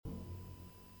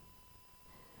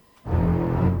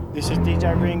This is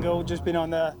DJ Ringle, just been on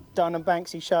the Dunn and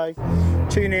Banksy show.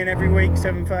 Tune in every week,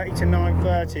 7:30 to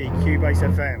 9:30,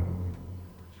 QBASEFM.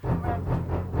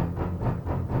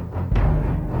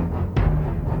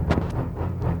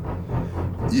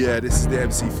 Yeah, this is the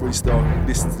MC Freestyle.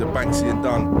 This is the Banksy and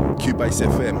Dunn,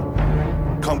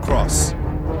 QBASEFM. Come cross.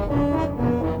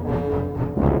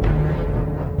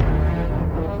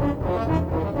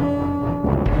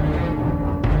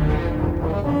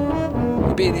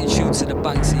 Being in tune to the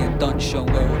Banksy and Dunn show,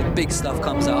 where all the big stuff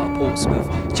comes out of Portsmouth.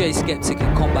 Jay Skeptic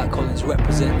and Combat Collins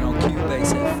representing on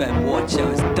QBASEFM. Watch how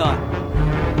it's done.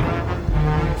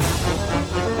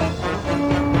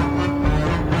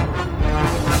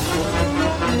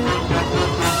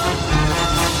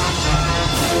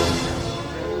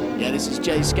 Yeah, this is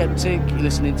Jay Skeptic. You're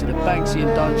listening to the Banksy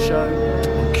and Dunn show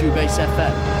on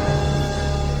QBASEFM.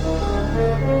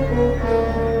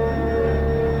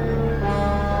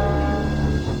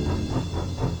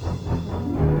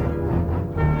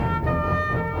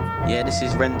 Yeah, this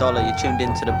is Ren Dollar. You're tuned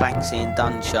into the Banksy and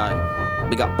Dunn show.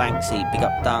 Big up Banksy, big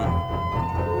up Dunn.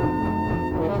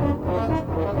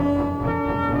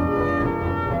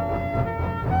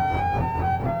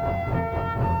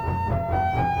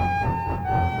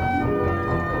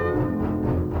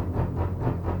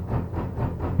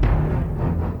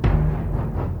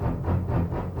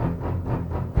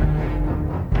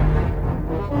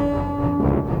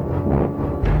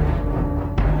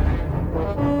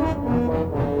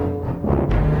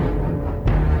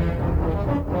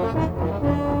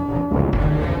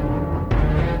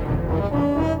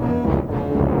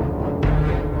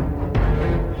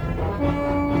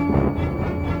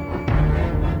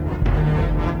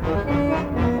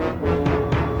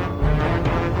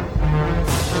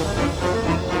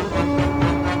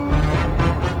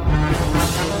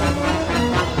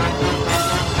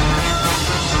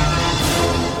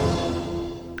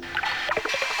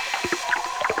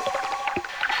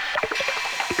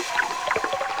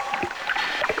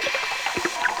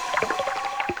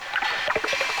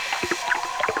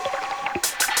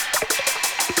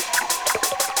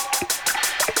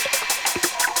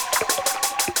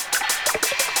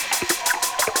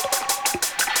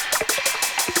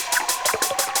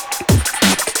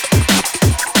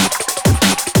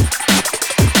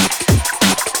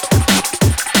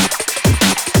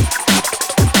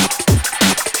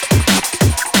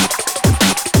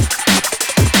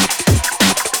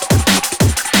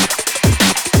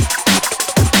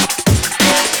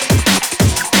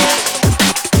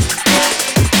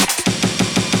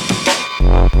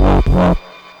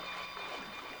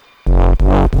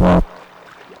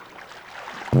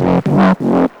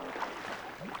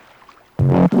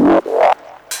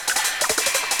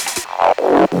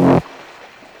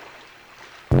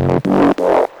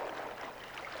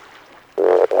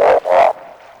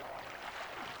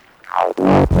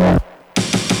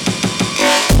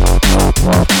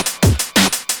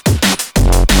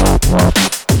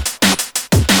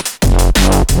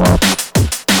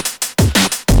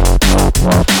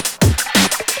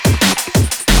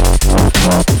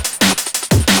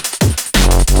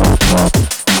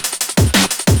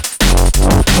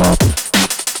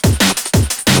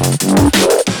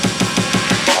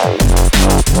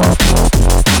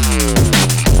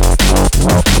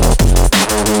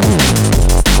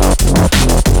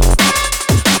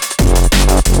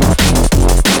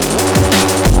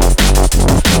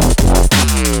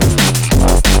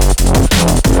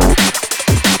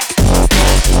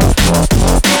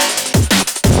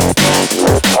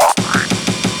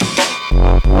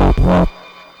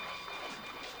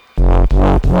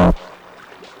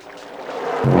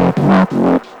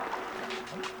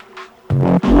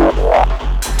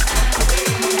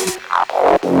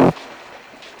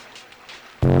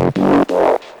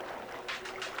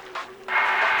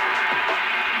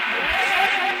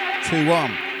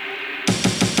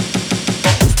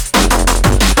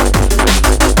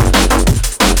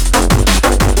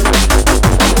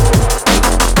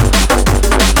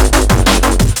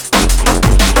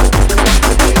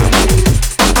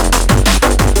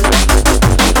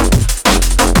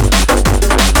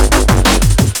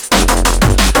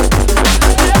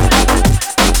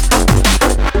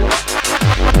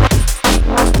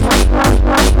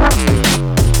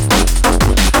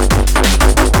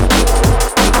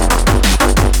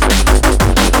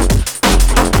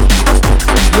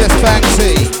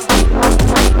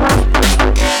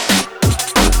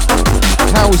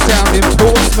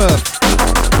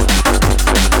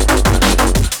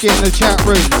 Get in the chat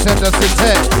room, send us a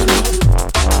text.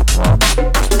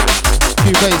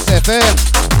 QBASEFM,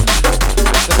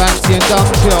 the Banksy and Dunn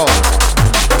show.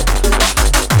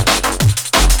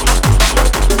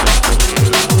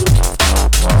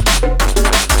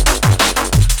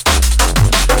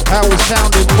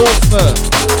 sound in Portsmouth.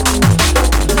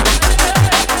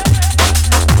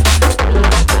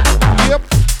 Yep.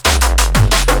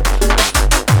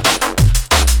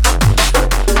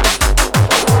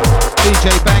 DJ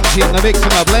Banksy in the mix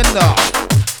and the blender.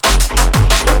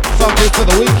 Something for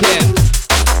the weekend.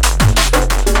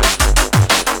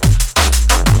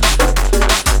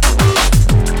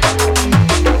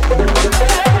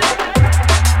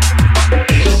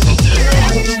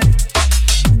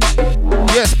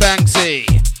 Yes, Banksy.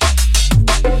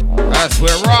 As we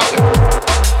rock,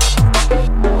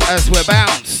 as we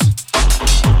bounce,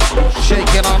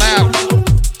 shaking on out.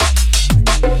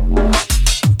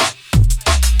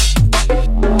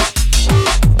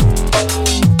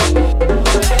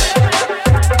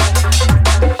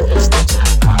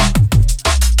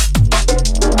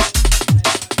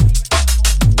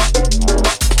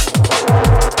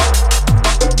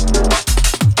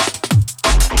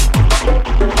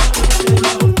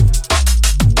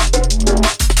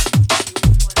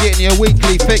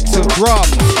 Weekly fix of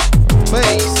drums,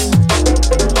 bass.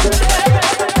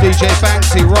 DJ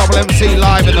Banksy, Rubble MC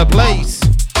live in the place.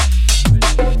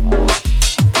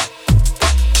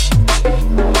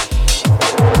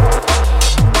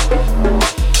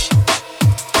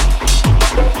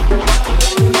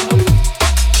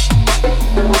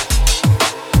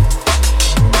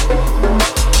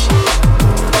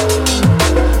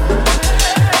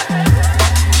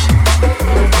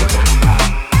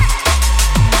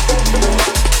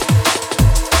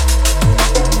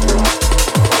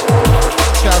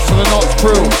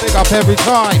 Big up every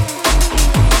time.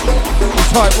 All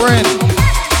tight Ren.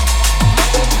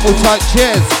 All tight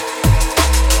Chez.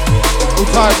 All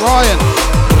tight Ryan.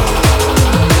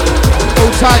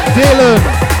 All tight Dylan.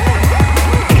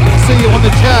 See you on the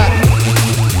chat.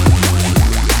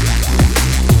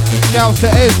 Shouts to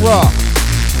Ezra.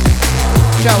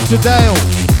 Shouts to Dale.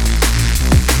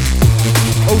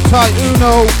 All tight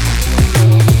Uno.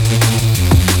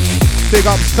 Big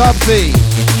up Stubbsy.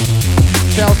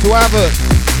 Shout to Abbott.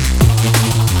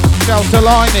 Shout to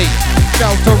Limey.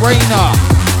 Shout to Raina.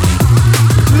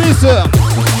 Listen.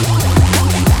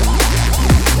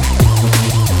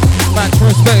 Much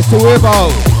respect to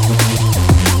Ibo.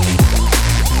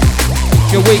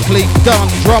 Your weekly done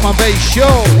drum and bass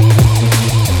show.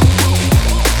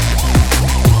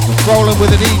 Rolling with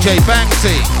the DJ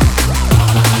Banksy.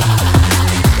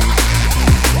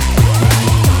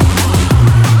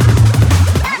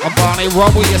 I'm Barney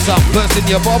Rubble, yes I'm bursting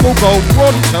your bubble. Go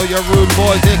run, tell your rude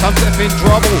boys here comes F in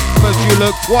trouble. First you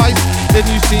look twice, then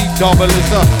you see double. It's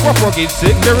a rough rugged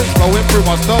sick lyrics going through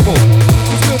my stubble.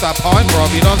 Still that pine rub,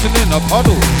 you dancing in a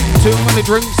puddle. Too many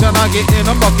drinks and I get in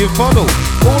a bucket fuddle.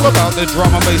 All about the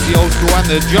drum and bass, the old school and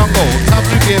the jungle. Time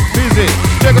to get busy,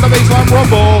 checking the bassline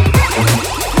rumble.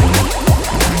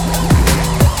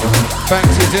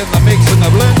 Banksy's in the mix and the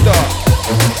blender.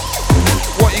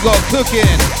 What you got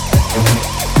cooking?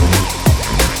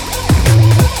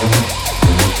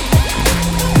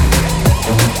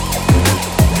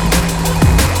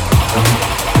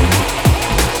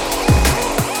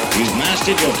 You've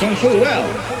mastered your kung fu well.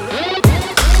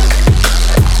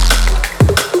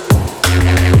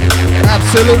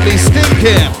 Absolutely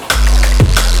stinking.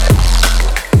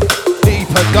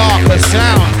 Deeper, darker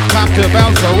sound. Time to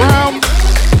bounce around.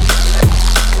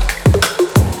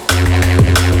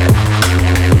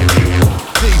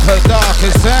 Deeper,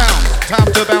 darker sound.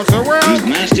 Time to bounce around. You've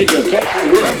mastered your kung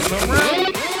fu well. Bounce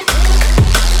around.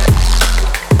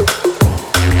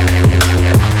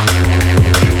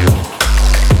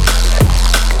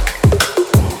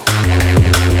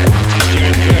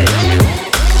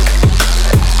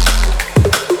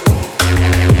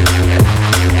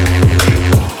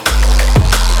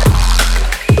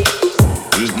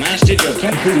 You've mastered your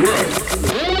kung fu well.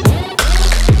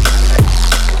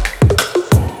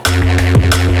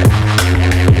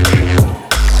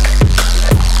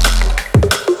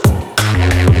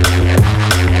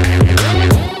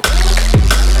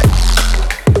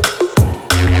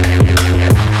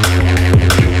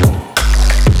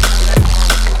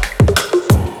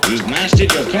 You've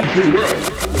mastered your kung fu well.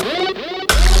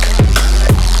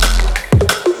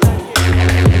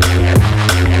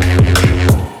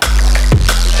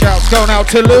 Shouts going out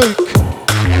to Luke.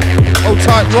 Old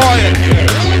tight Ryan.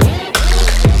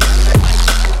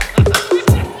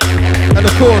 And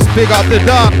of course, big up the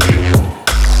Dun.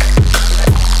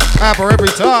 Pabba every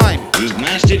time. You've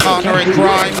mastered your Partner kung in fu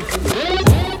well. crime.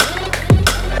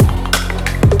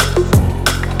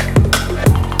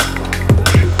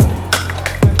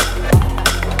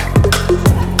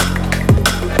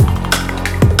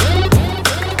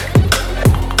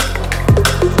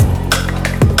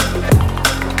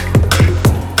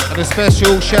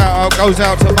 Special shout out goes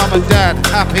out to mum and dad.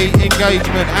 Happy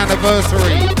engagement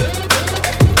anniversary.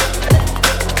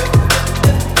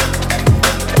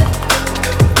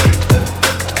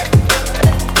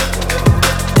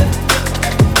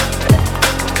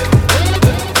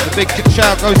 A big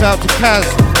shout goes out to Kaz,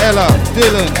 Ella,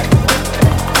 Dylan.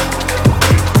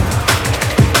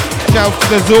 Shout to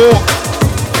the Zork,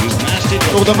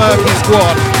 all the Murphy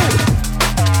squad.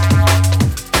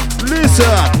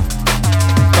 Listen,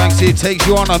 Banksy takes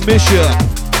you on a mission.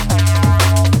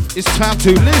 It's time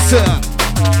to listen.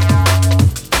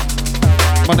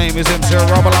 My name is MC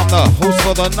Rubble, I'm the host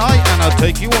for the night, and I'll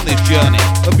take you on this journey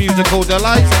of musical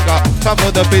delights. And got time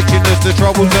for the bitchiness, the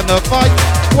troubles and the fight.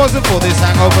 Wasn't for this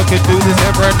hangover, could do this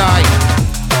every night.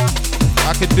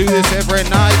 I could do this every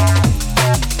night.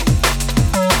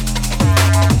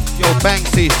 Yo,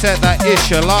 Banksy, set that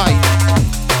ish alight.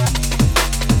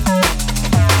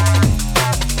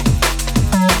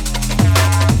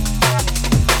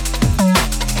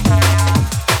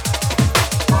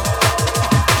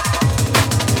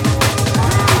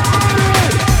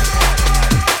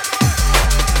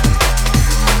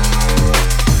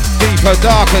 Deeper,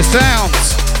 darker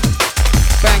sounds.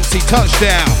 Banksy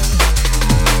touchdown.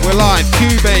 We're live,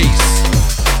 QBase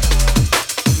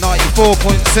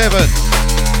 94.7.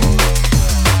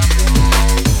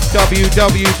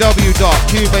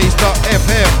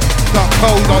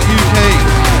 www.qbase.fm.co.uk.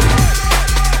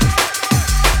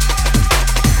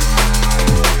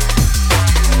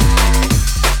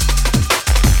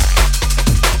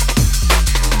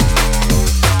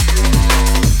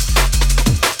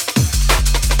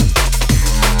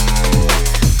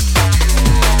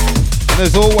 And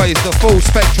as always, the full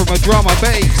spectrum of drum and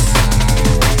bass.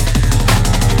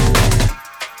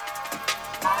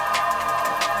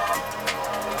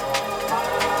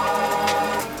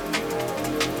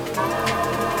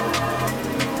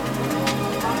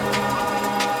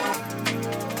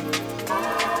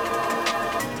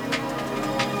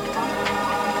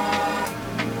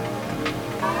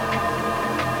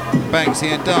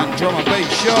 Banksy and Dunn, drum and bass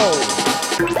show.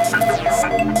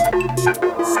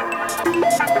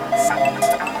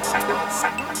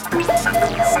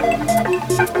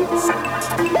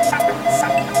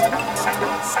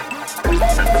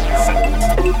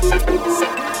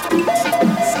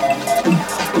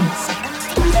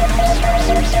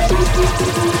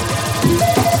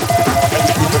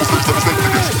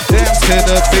 Dance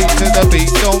to the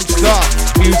beat, don't stop.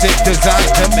 Music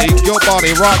designed to make your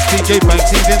body rock. DJ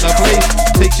BANKSY's in the place,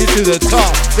 takes you to the top.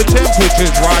 The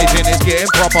temperature's rising, it's getting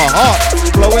proper hot.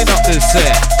 Blowing up the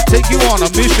set, take you on a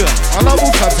mission. I love all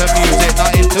types of music,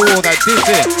 not into all that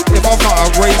dissing. If I'm not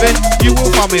a raven, you will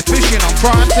find me fishing. I'm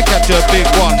trying to catch a big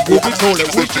one, would we call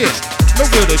it wishing? No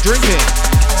good at drinking.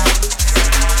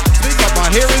 Speak up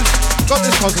my hearings, got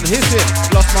this constant hissing.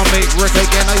 Lost my mate Rick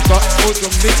again, I got what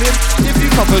you're missing. If you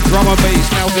cover drum and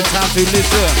bass, now's the time to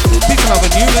listen. Speaking of a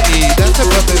unity, that's a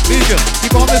perfect vision.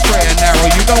 Keep on the straight and narrow,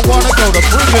 you don't wanna go to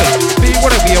prison. Be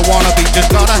whatever you wanna be,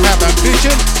 just gotta have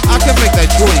ambition. I can make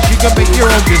that choice, you can make your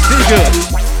own decision.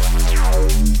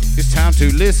 It's time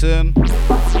to listen.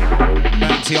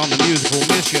 Banksy on the musical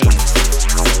mission.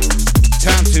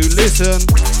 Time to listen.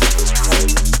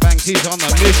 Banksy's on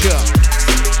the mission.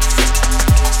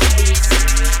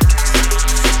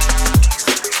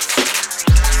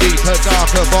 Deeper,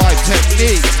 darker vibe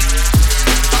technique.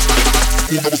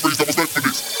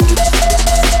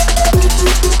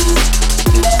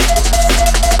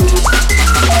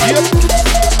 Yep.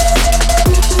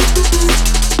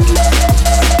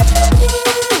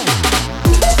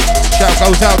 Shout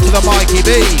goes out to the Mikey B,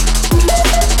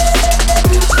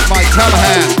 Mike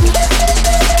Callahan,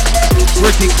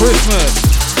 Ricky Christmas.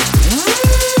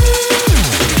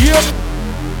 Yep.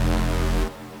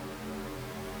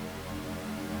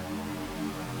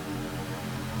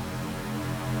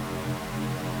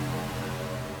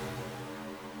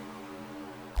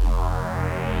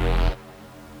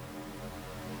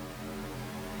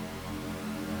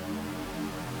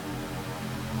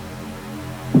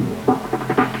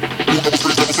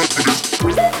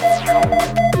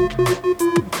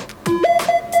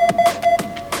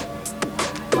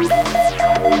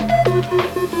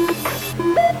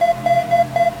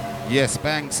 Yes,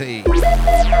 Banksy.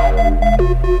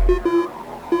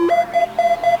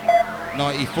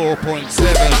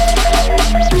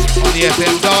 94.7 on the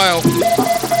FM dial.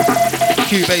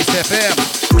 QBASEFM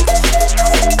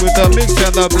with the mix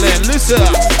and the blend.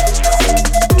 Listen,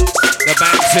 the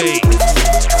Banksy.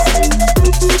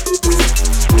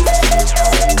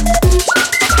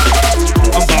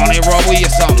 I'm gonna roll with you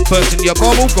some. First in your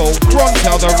bubble, go run,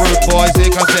 tell the rude boys, here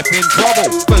comes F in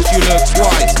trouble. First you look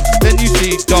twice, then you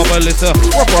see double. It's a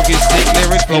rock is sick,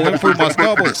 lyrics flowing through my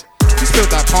stubbles. You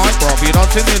spilled that pint, bro, be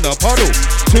dancing in the puddle.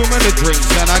 2 minute drinks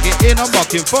and I get in a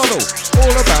mucking funnel.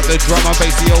 All about the drum and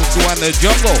bass, the old school and the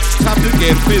jungle. Time to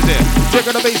get busy, check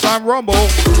out the bassline rumble.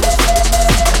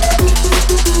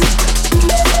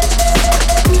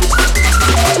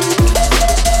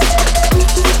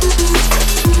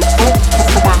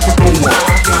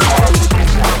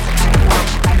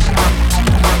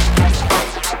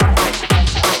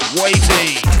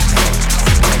 Weighty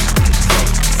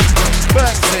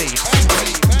Banksy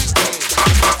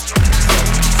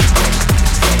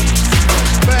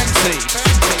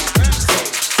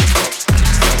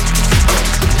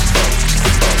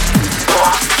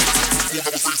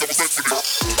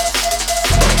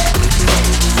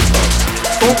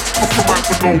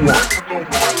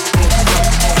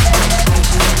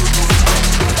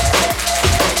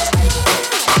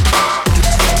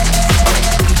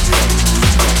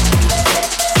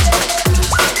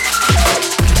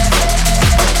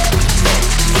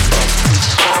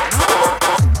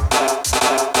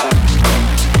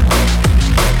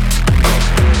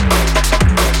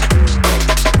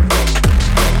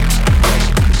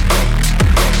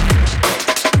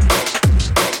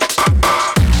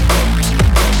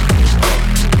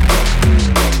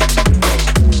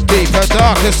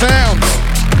darker sounds,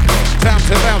 time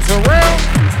to bounce around.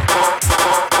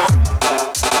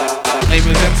 Name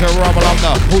is M to Rubble, I'm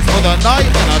the host for the night,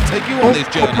 and I'll take you on this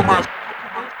journey.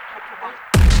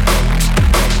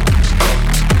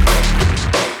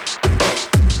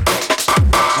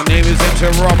 My name is M to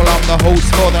Rubble, I'm the host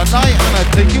for the night, and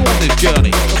I'll take you on this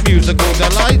journey of musical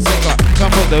delights. I got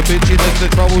some of the bitchiness, the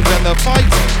troubles and the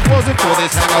fights. Wasn't for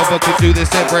this hangover, could do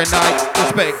this every night.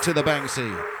 Respect to the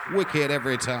Banksy, wicked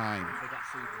every time.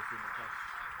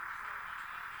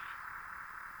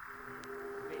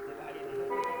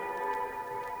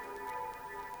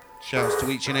 Shouts to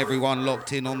each and everyone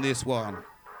locked in on this one.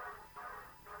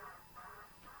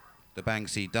 The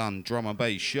Banksy Done Drum and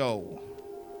Bass Show.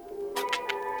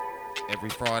 Every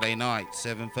Friday night,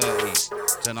 7:30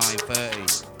 to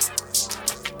 9:30.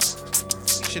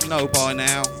 You should know by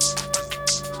now.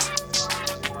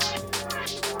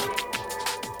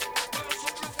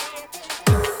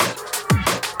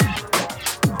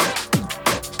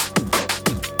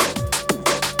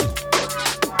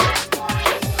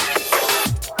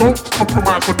 Don't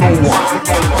compromise with no one.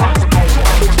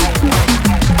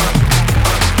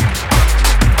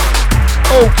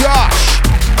 Oh gosh!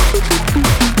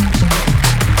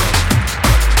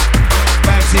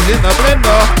 Banksy's in the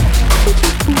blender.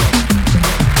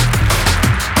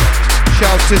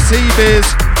 Shouts to C-Biz.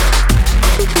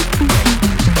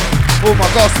 Oh my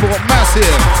gospel,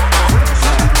 massive.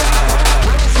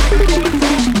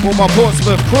 All my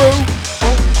Portsmouth crew.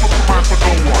 Don't compromise with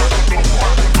no one.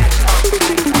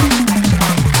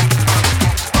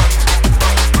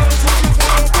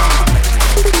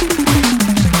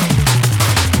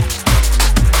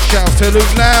 Shouts to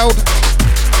Luke Loud.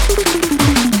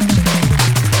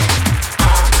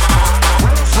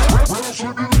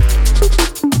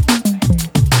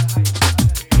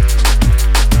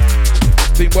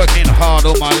 Been working hard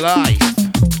all my life.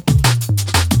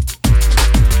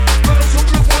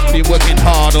 Been working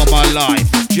hard all my life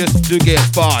just to get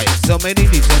by. So many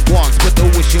needs and wants, but the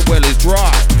wishing well is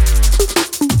dry.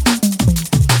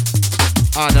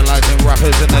 Idolizing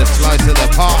rappers and a slice of the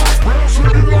pie.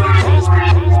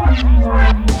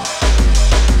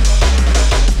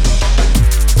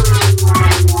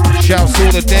 Shouts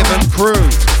to the Devon crew.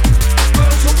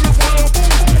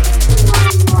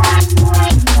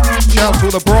 Shouts to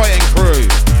the Brighton crew.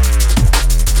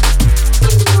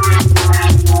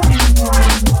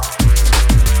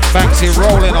 Banksy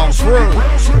rolling on through.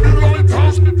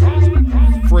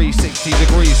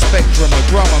 360-degree spectrum of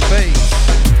drum and bass.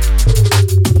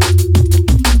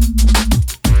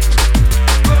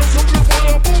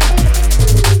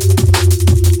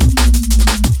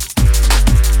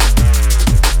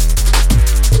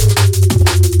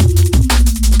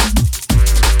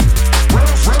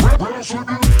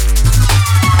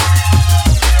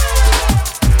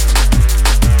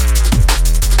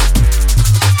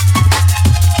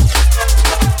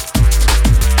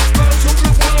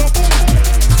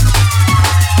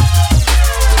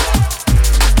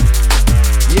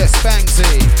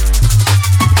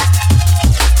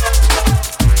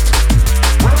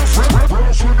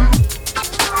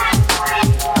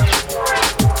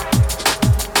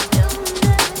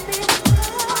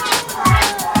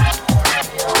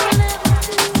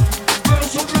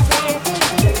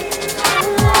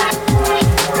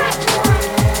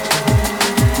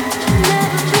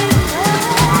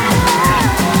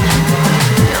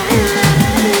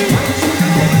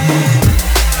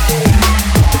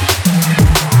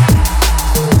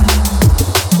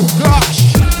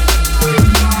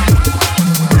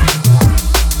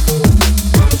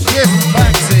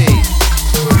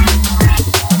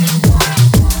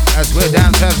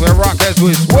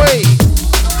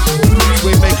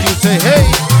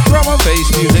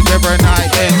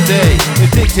 night and day.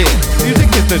 Addicted, music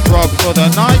is the drug for the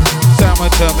night. Sound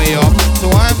will turn me on,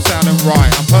 so I am sounding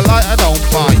right. I'm polite, I don't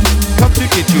bite. Come to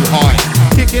get you high,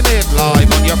 kicking it live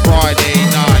on your Friday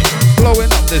night.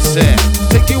 Blowing up the set,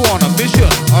 take you on a mission.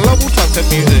 I love all types of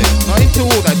music, not into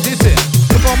all that dissing.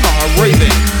 If I'm not a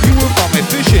raven, you will find me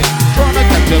fishing. Trying to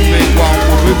catch a big one,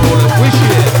 what we call it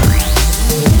wishing.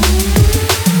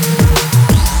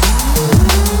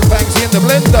 Banksy in the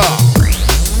blender.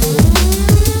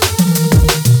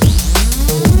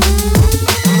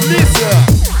 Listen.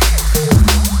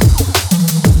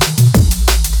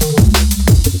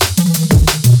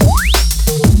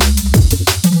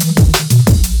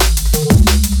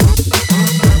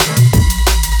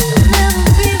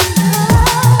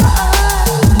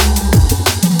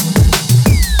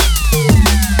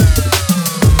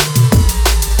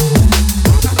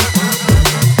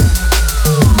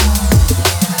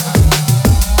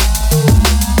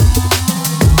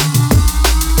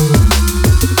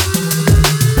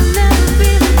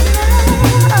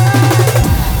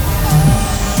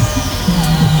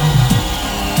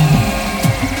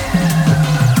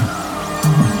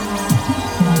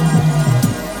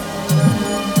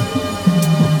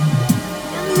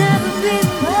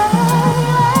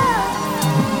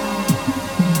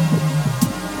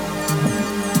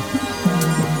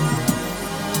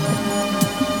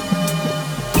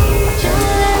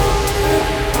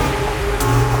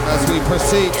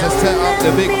 Proceed to set up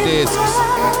the big discs.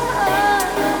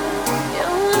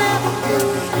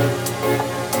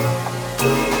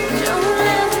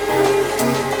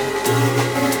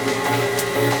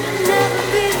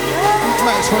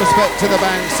 Much respect to the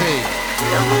Banksy,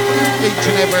 each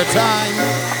and every time.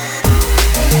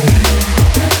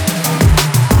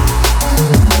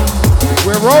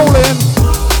 We're rolling,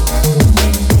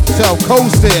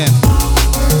 self-coasting.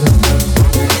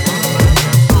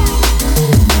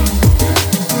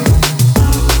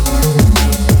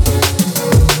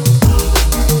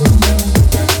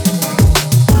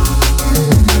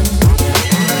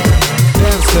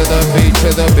 To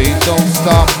the beat, don't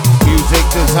stop. Music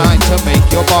designed to make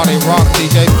your body rock.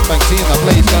 DJ BANKSY in the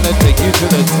place, gonna take you to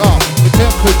the top. The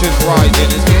temperature's rising,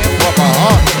 it's getting proper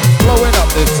hot. Blowing up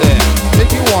the set,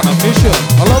 take you on a mission.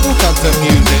 I love all kinds of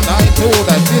music, not into all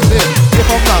that dissing. If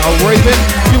I'm not a raven,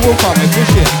 you will find me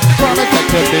fishing. Trying to catch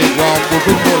a big one, we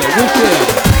could call it wishing.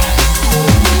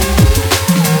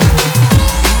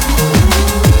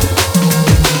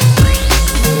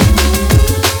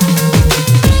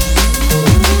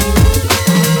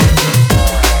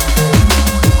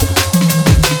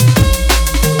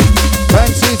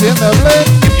 In the blend.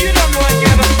 If you don't know what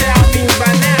ghetto style means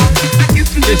by now, I guess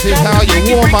this is how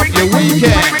you warm up your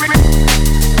weekend.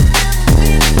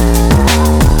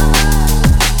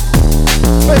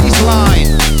 Baseline.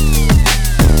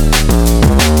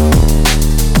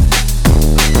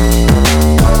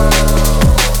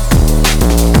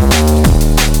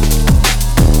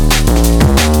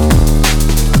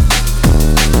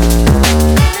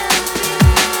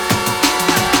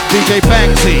 DJ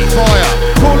BANKSY, fire.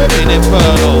 Call it in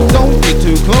inferno, don't get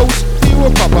too close. You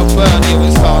will pop up burn you,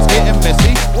 it starts getting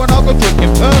messy when I go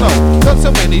drinking Perno. Got so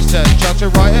many sets, judge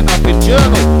and writing up in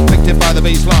journal. Affected by the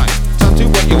baseline, time to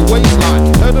wet your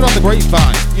waistline. Heard it on the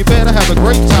grapevine, you better have a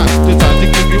great time. The time to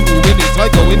keep you moving is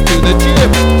like going to the gym.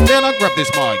 Then I grab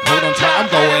this mic, hold on tight, I'm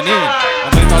going in.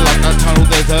 I'm in my like that tunnel,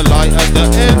 there's a light at the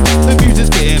end. The music's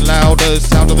getting louder,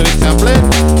 sound of the mix and blend.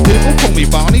 People call me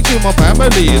Barney till my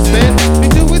family is spent. Been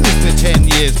doing this for 10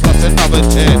 years plus another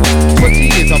 10. 20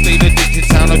 years I've been addicted,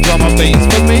 sound of drum and bass.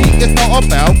 For me, it's not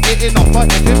about getting off my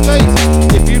effing face.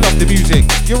 If you love the music,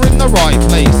 you're in the right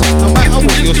place. No matter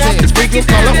what your settings, with your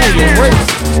colour or your race.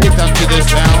 Get down to the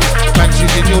sound,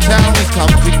 Banksy's in your town. It's come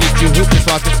to get you hooked just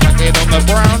like a smackhead on the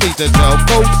brown. He's a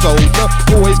self-cold soldier,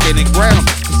 always getting ground.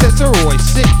 His sets are always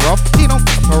sick, bruv, he don't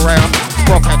fuck around.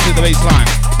 Rock out to the baseline,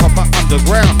 proper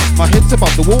underground. My head's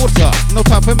above the water, no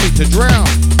time for me to drown.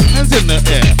 Hands in the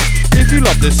air, if you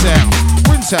love the sound.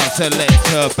 Wind sound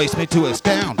selector, bass me to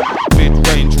astound.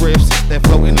 Mid-range riffs, they're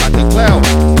floating like a cloud.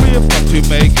 We have come to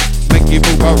make you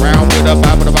move around with a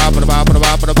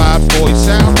bad boy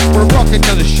sound. We're rocking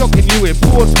to the shocking you in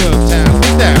Portsmouth town.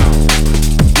 Get down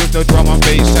with the drum and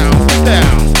bass sound. Get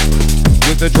down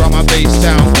with the drum and bass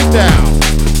sound. Get down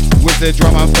with the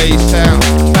drum and bass sound.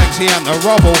 Banksy and the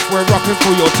rubble, we're rocking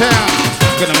through your town.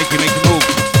 Gonna make you move.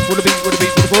 With the beat, with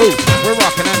the groove. We're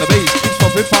rocking and the bass keeps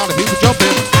popping, party people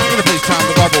jumping. In the place, time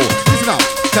to bubble. Listen up,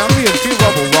 sound me and feel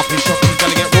rubble. Rocking, shocking,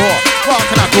 gonna get raw.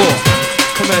 Rocking our core.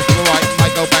 From left to the right,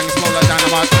 might go bang, small like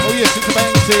dynamite. Oh yes, it's a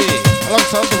Banksy,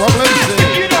 alongside the rubble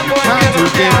MC. Time to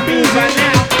get busy.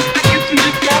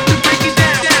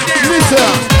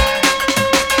 Listen.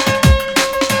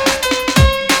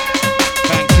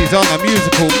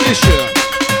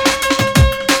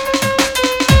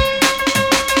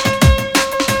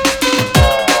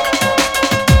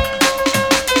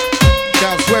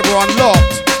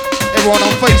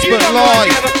 Facebook Live.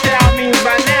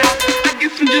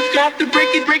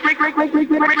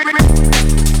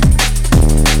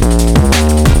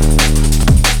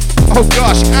 Oh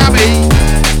gosh, Ammy.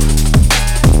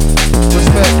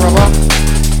 Respect, brother.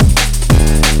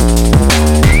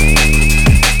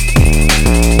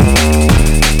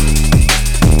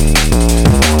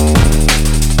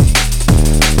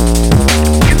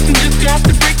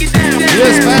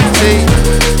 Yes, Banksy.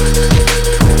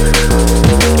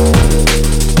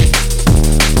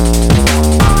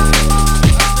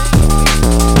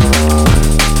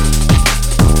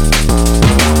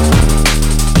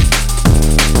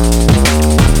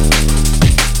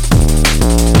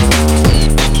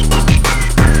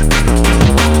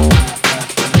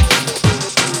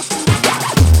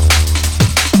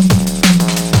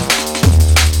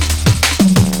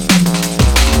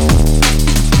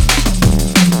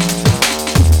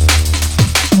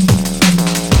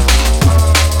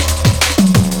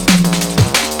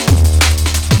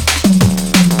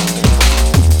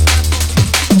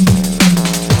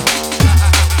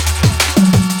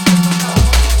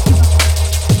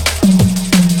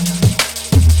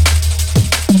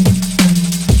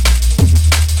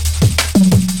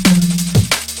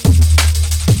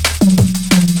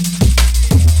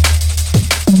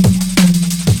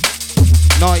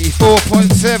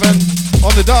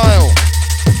 On the dial,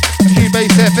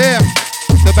 QBASEFM,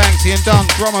 the Banksy and Dunn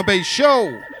Drum and Bass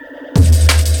Show.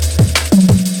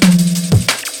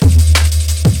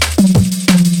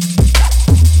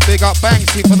 Big up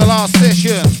Banksy for the last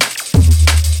session.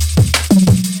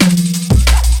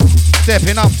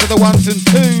 Stepping up to the ones and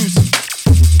twos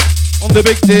on the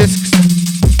big discs.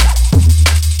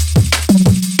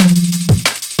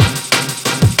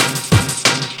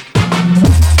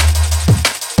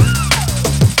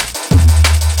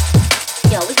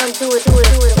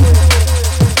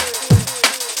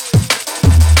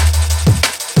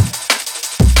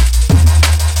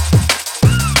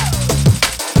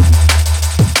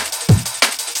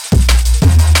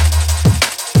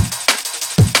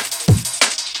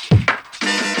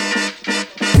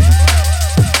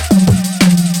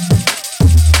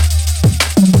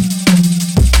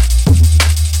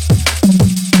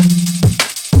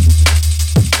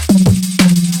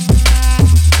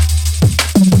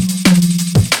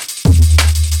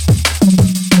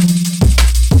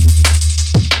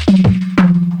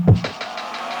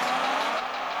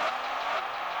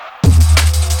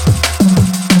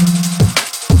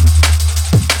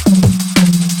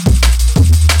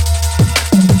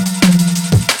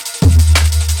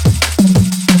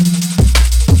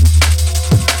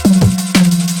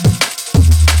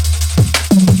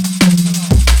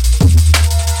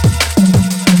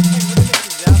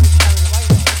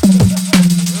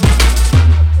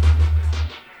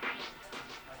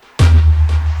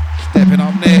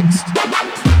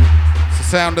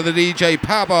 Sound of the DJ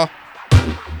Pabba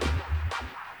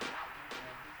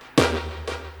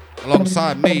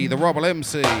alongside me, the Rubble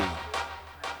MC.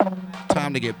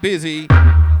 Time to get busy.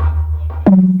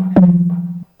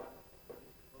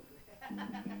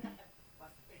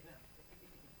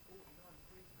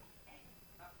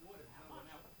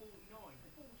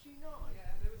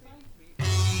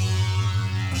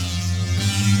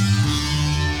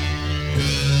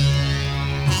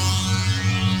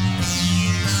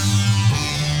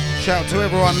 Shout to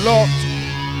everyone locked.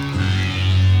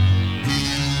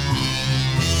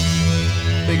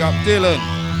 Big up Dylan.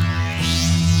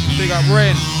 Big up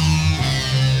Ren.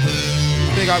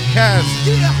 Big up Kaz.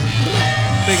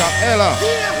 Big up Ella.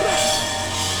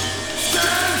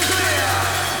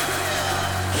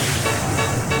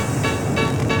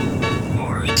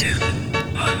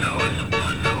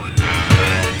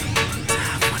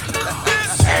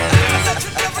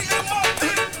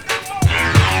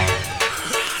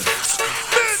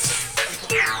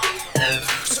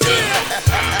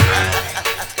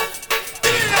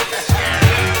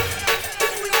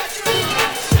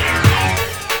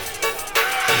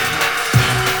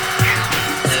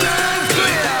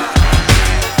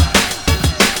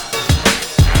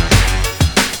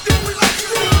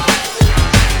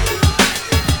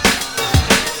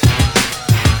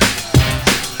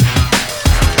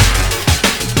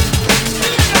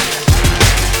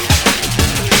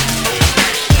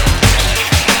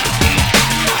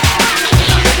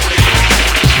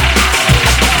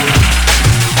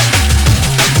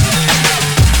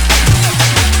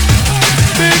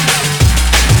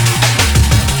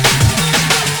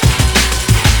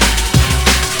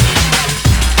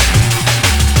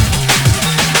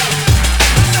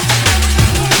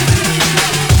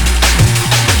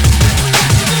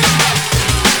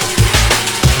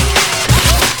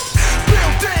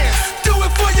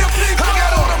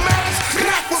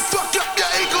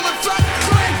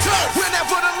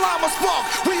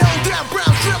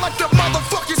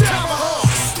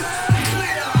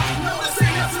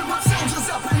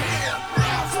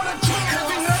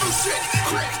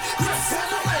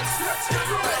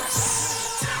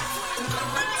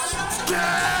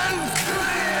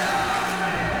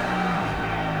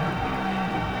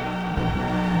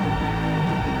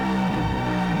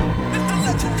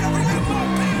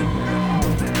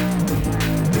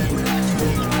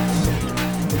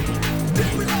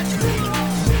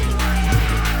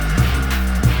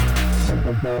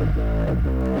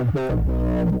 Sounds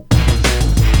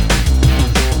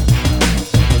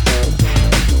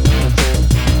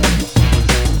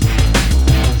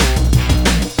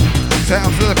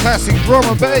of the classic drum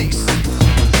and bass.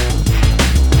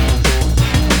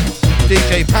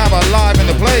 DJ Pabba live in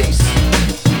the place.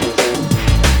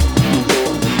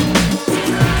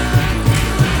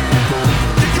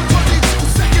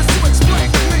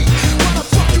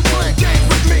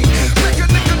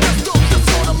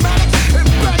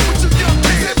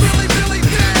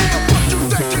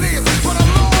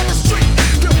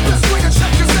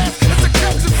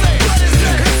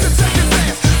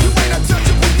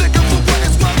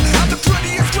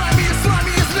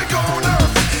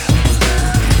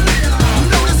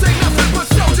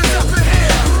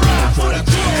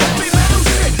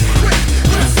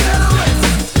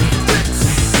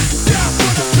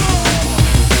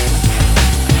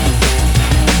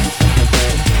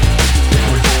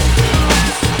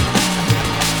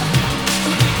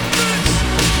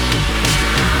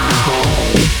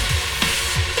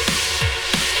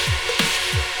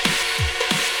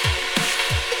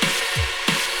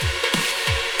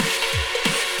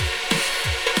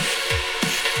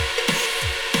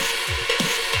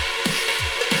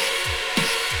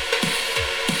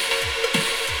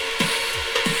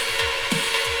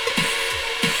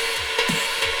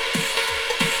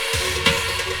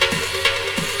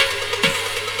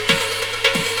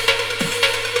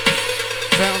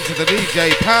 The DJ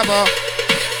Pabba.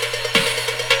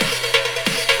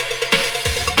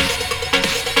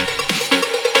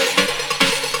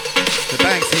 The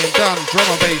Banksy and Dunn drum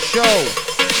and bass show.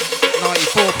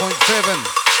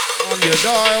 94.7 on your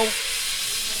dial.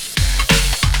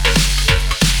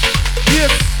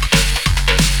 Yes.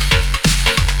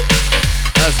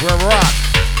 As we rock.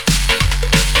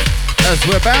 As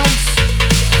we bounce.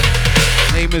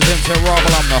 Name is MC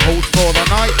Rubble, I'm the host for the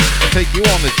night. I'll take you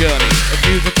on the journey of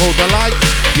musical delight.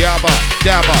 Yabba,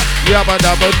 dabba, yabba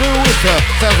dabba doo. It's the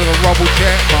sound of the Rubble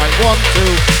chat, mic 1,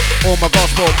 2. All my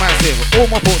gospel massive, all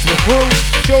my Portsmouth crew.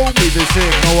 Show me the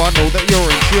signal, I know that you're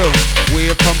in tune.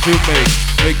 We have come to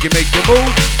make you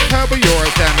move. Pabba, you're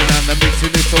outstanding and the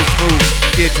mixing is so smooth.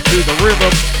 Get you to the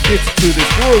rhythm, get you to this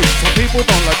groove. Some people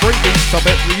don't like break beats, I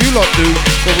bet you lot do.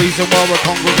 The reason why we're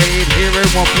congregated here in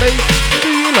one place. Do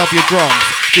you love your drums?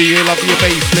 Do you love your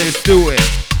bass? Let's do it.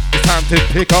 It's time to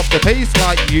pick up the pace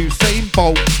like Usain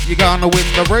Bolt. You're gonna win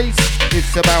the race.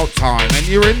 It's about time and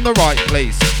you're in the right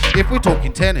place. If we're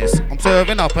talking tennis, I'm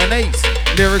serving up an ace.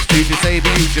 Lyrics to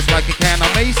disable you just like a can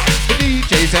of mace. The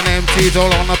DJs and MCs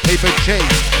all on a paper chase.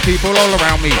 People all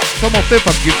around me, some off their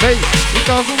fucking face. It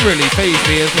doesn't really faze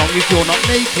me as long as you're not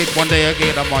naked. One day I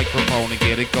get a microphone and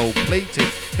get it gold plated.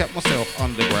 Kept myself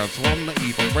underground so I'm not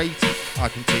even rated. I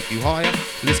can take you higher,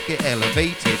 let's get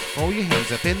elevated. Throw your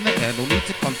hands up in the air, no need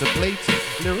to contemplate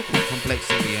it. Lyrical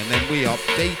complexity and then we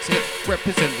update it.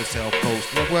 Represent the South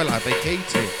Coast where well I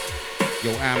vacated.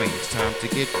 Yo Ammy, it's time to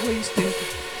get wasted.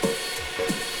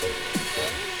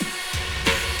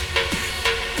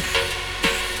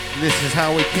 This is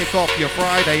how we kick off your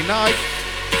Friday night.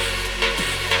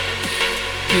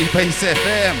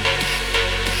 QBASEFM.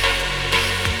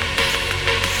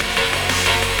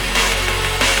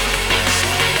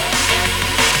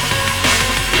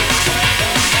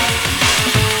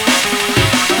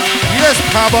 Yes,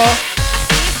 Pabba.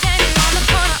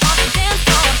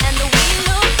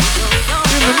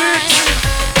 In the mix.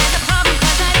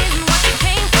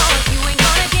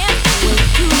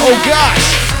 Oh gosh.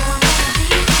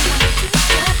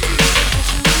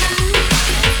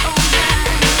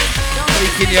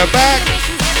 Taking your back.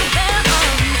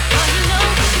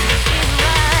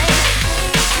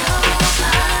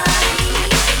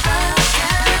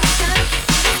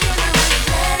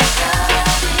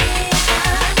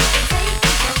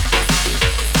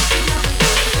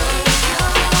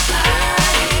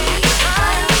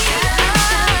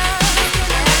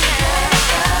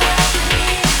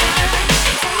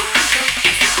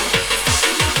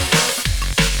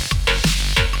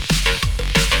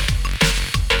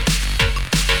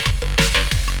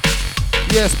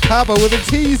 Yes, Pabba with a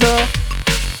teaser.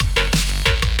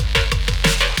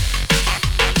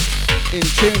 In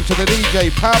tune to the DJ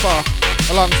Pabba,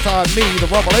 alongside me, the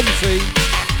Rubble MC.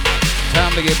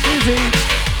 Time to get busy.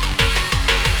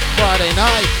 Friday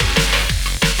night.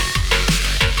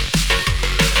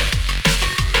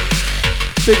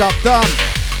 Big up Dunn.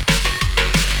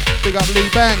 Big up Lee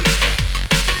Banks.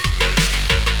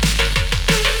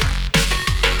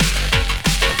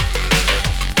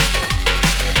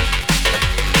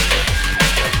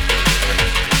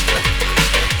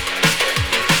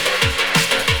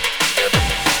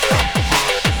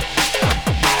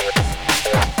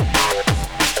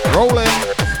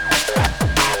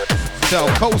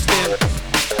 coasting.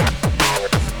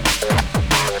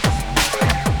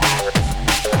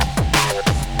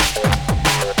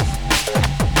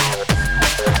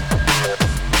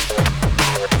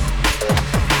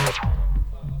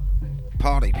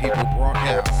 Party people rock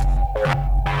out.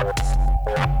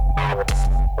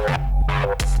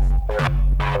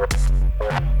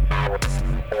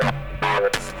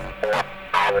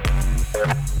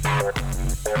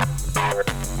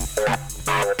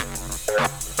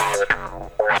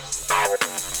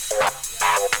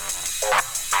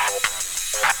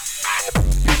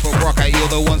 You're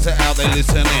the ones that out there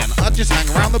listening. I just hang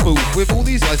around the booth with all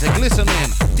these lights that glistening.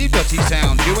 Deep dirty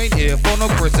sound, you ain't here for no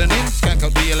christening. Skank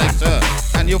up the elector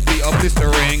and your feet are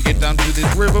blistering. Get down to this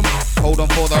rhythm, hold on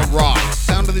for the ride.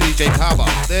 Sound of the DJ pabba,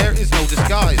 there is no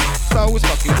disguise. Flow is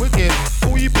fucking wicked,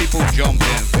 all you people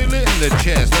jumping. Feel it in the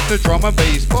chest, that's the drum and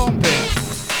bass bumping.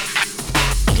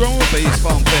 Drum and bass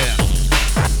bumping.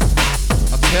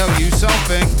 I'll tell you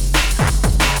something,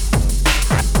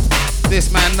 this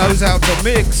man knows how to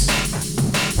mix.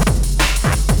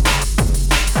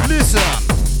 Listen.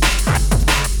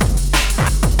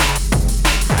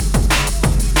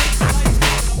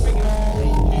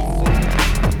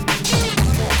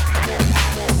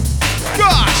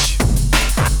 Gosh.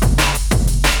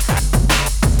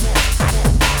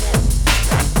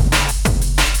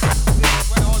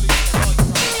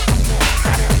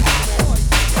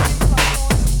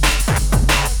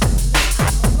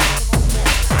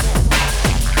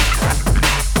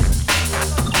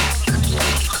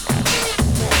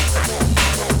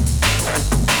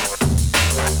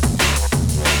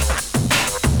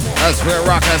 As we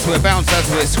rock, as we bounce, as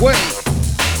we swing.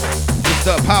 It's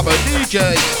the pabba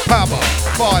DJ, pabba,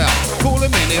 fire, call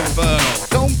him in infernal.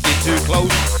 Don't get too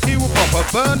close, he will proper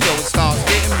burn. Yo, it starts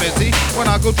getting messy when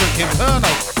I go drinking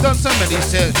Pernod. Done so many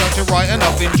sets, I should write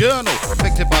enough in journal.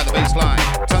 Affected by the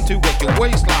baseline, time to work your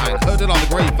waistline. Heard it on the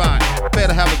grapevine,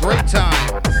 better have a great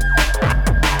time.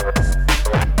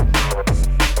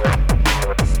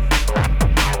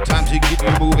 Time to keep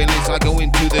you moving as I go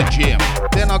into the gym.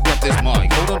 Then I'll grab this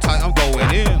mic, hold on tight, I'm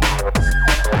going in.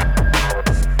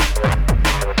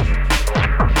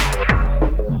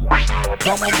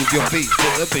 Come on, move your feet to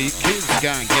the beat, keep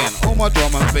skanking. All my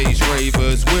drum and bass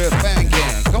ravers, we're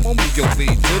banking. Come on, move your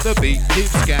feet to the beat, keep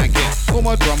skanking. All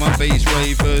my drum and bass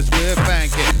ravers, we're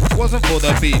banking. Wasn't for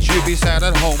the beat, you'd be sat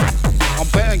at home. I'm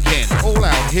banking, all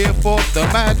out here for the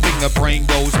mad thing. The brain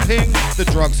goes ping, the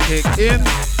drugs kick in.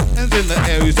 And in the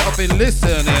areas I've been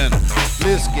listening.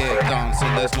 Let's get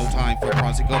dancing, there's no time for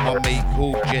prancing. Got my mate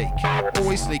called Jake,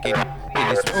 always sneaking in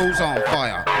his rose on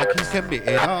fire, like he's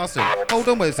committed arson. Hold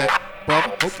on, where's that,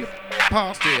 brother? Hope you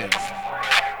passed it.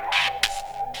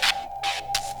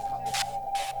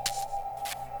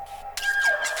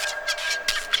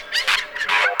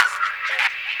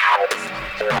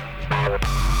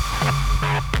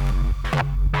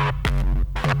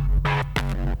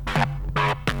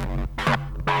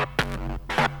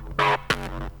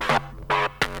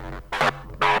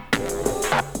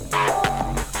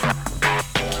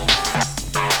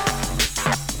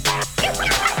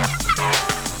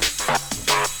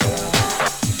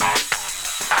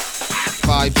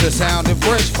 5 to sounding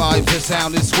fresh, 5 to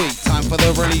sounding sweet. Time for the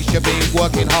release, you've been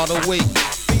working hard all week.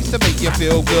 Beats to make you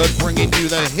feel good, bringing you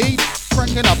the heat.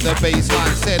 Cranking up the bass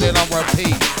line, set it on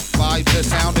repeat. 5 to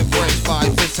sounding fresh,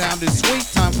 5 to sounding sweet.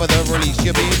 Time for the release,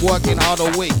 you've been working hard all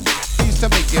week. Beats to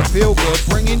make you feel good,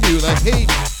 bringing you the heat.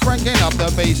 Cranking up the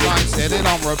bass line, set it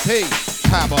on repeat.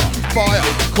 Pabba, fire,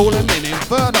 call him in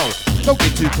inferno. Don't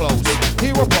get too close,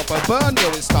 hear a proper burn.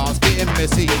 Yo, it starts getting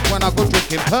messy when I go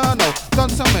drinking Pernod. Done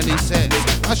so many sets,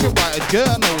 I should write a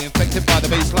journal. Infected by the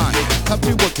baseline, time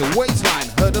to work your waistline.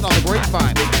 Heard it on the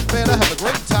grapevine, better have a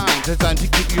great time. It's time to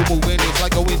keep you moving, it's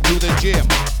like going to the gym.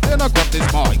 Then I got this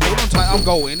mic, hold on tight, I'm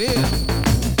going in.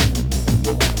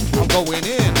 I'm going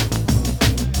in.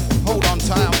 Hold on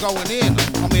tight, I'm going in.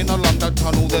 I'm in a London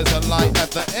tunnel, there's a light at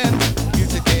the end.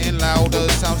 Music getting louder,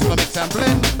 sounds like mix and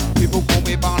blend. People call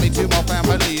me Barney, to my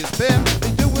family it's Ben.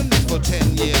 Been doing this for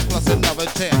 10 years, plus another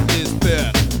 10 is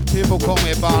Ben. People call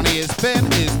me Barney, it's Ben,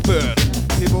 it's Ben.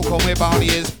 People call me Barney,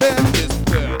 it's Ben, it's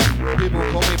Ben. People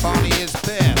call me Barney, it's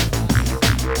Ben.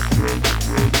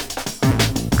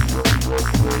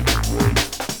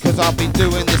 Cause I've been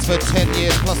doing this for 10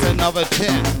 years plus another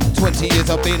 10. 20 years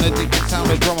I've been addicted to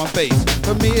the drum and bass.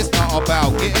 For me it's not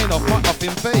about getting off my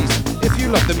upping bass. If you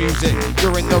love the music,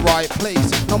 you're in the right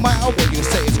place. No matter what you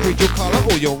say, it's creed, your colour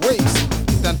or your race.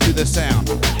 Get down to the sound,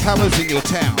 powers in your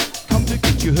town. Come to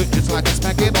get you hooked just like a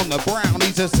smackhead on the ground.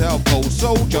 He's a self-made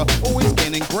soldier, always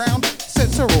gaining ground.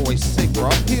 Sets are always sick, bro,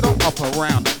 he don't up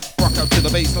around. Rock up to the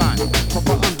bass line,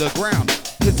 proper underground.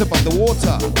 It's above the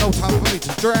water, no time for me to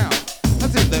drown.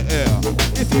 As in the air,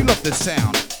 if you love the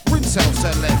sound, rinse out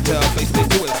selector, face me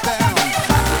to its down.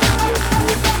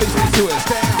 Face me to its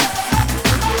down.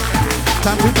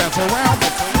 Time to bounce around,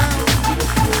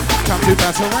 time to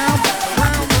bounce around,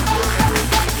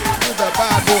 with the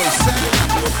bad boy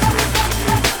sound.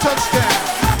 Touchdown.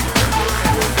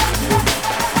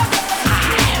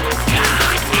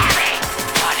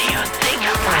 What do you think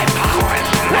of my powers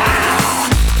now?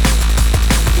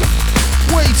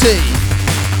 Weighty.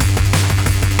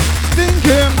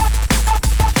 Stinking.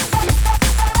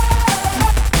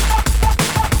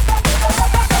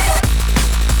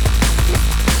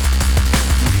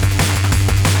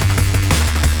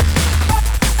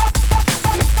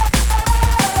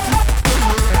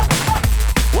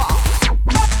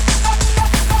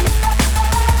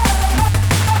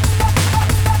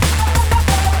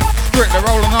 Strictly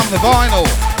rolling on the vinyl.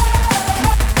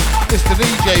 It's the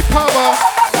DJ pabba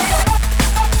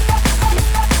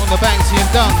on the Banksy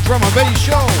and Dunn Drum and Bass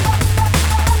Show.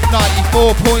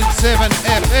 94.7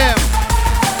 FM.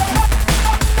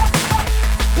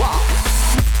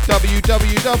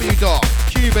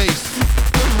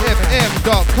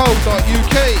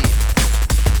 www.QBASEFM.co.uk.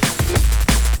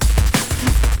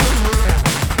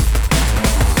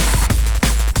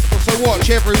 Also watch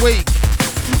every week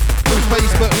through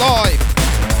Facebook Live.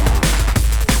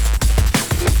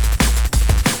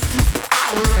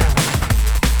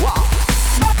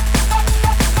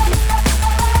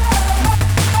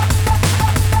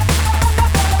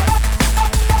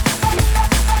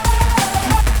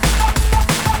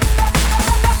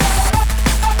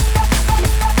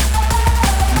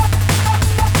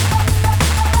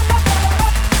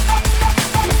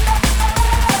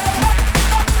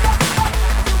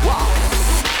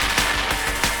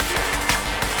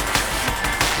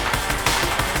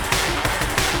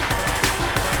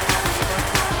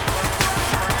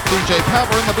 DJ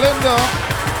pabba in the blender.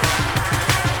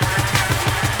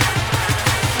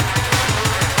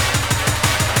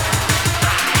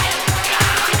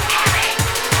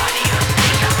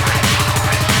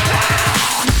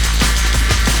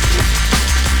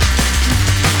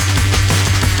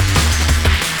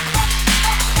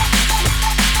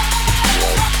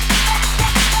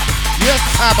 Yes,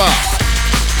 pabba.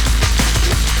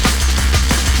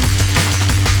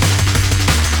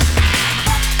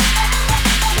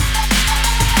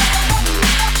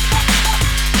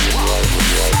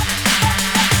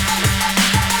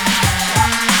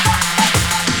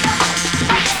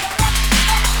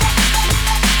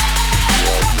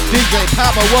 DJ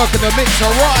pabba working the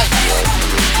mixer right.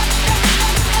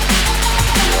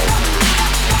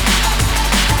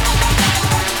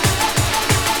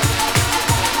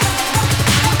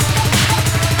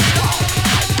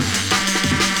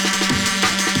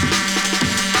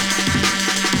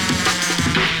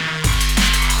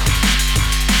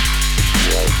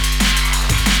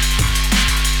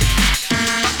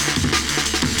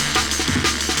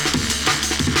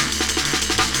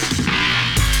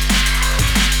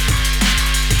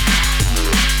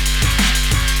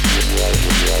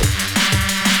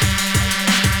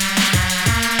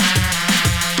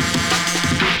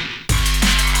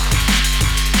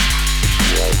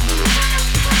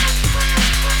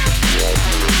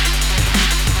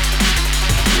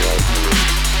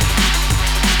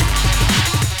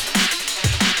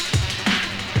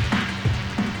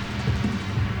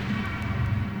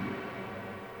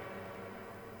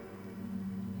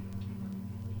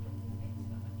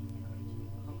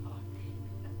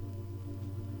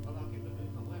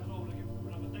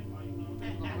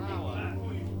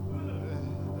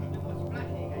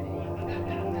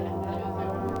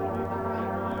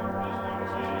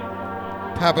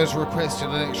 Pabba's requested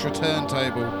an extra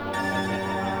turntable.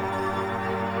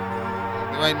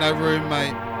 There ain't no room,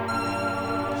 mate.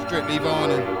 Strictly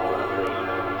vinyl.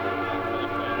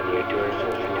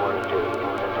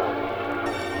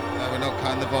 No, we're not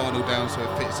cutting the vinyl down so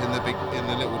it fits in the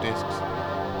little discs.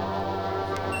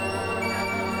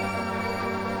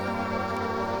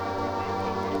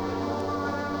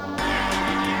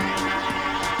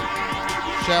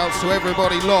 Shouts to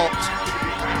everybody locked.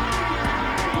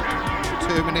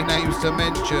 Too many names to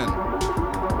mention.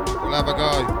 We'll have a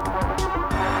go.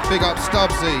 Big up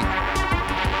Stubbsy.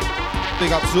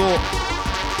 Big up Zork.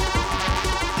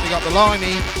 Big up the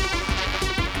Limey.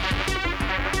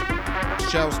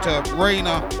 Shouts to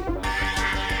Raina.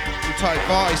 Tight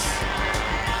Vice.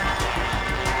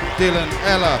 Dylan,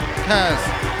 Ella, Kaz,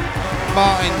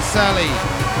 Martin, Sally.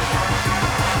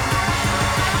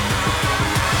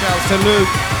 Shouts to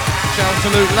Luke. Shouts to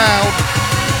Luke Loud.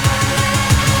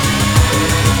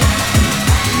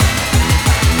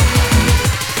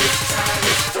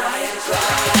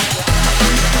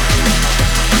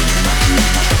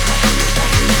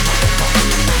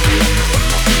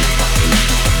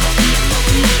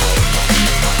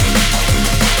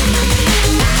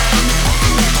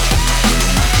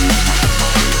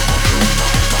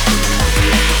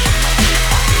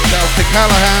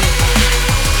 Callahan.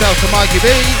 Shout to Mikey B.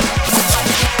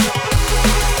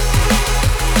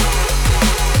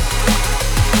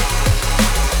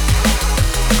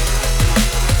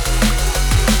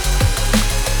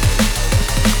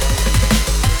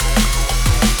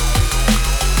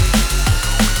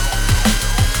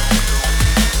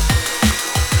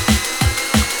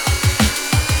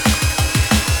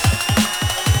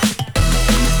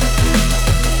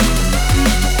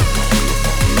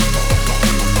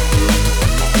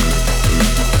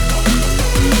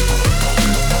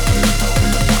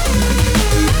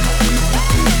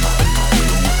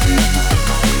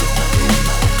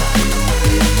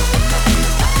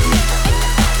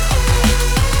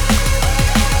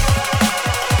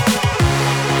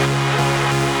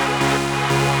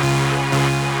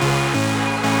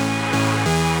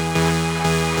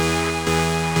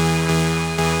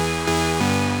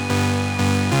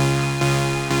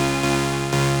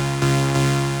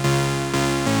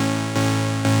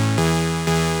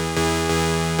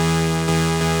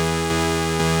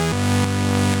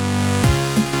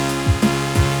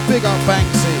 Big up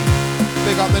Banksy,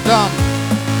 big up the Dun,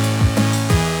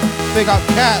 big up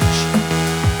Catch,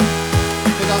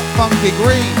 big up Funky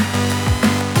Green,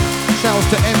 shouts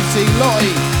to MC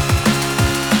Lottie,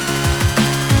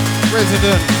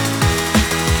 Resident,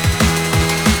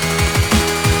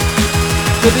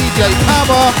 to DJ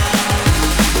pabba,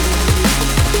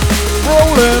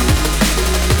 Roland,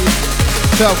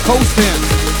 South Coasting.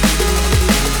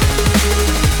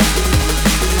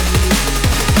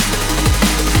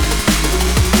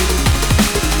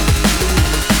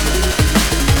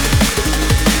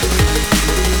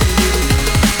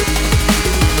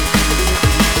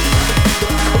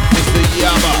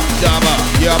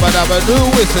 Yabba dabba do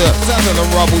with it. Sounds of the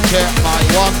rubble chat, my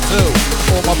 1, 2.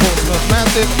 All my Portsmouth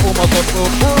massive, all my gospel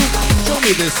crew. Show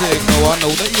me the signal, I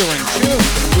know that you're in tune.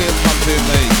 We've come to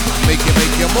make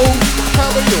you move.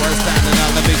 Pabba, you're standing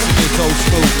on the mixing is so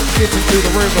smooth. Get into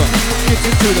the rhythm, get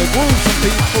into the groove. Some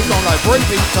people don't like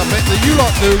breakbeats, I bet that you lot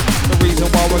do. The reason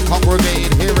why we're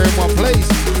congregating here in one place.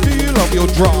 Do you love your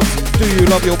drums? Do you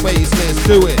love your bass? Let's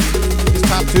do it.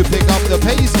 Time to pick up the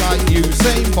pace like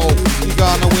Usain Bolt. You're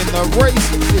gonna win the race,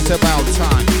 it's about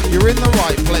time. You're in the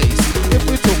right place. If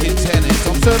we're talking tennis,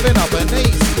 I'm serving up an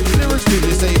ace. Lyrics to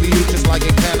disable you just like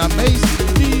a can of mace.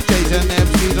 DJs and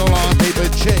MCs all on paper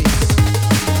chase.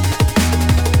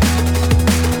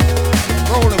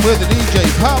 Rolling with the DJ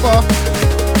pabba.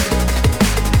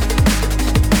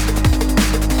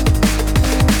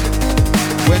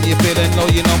 When you're feeling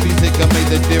low, you know music can make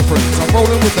the difference. I'm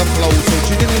rolling with the flow, so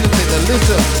tune in and take a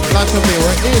listen. Life's a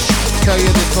mirror-ish, tell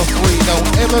you this for free. Don't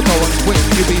ever go and quit,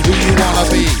 you be who you wanna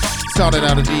be. Started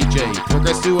out a DJ,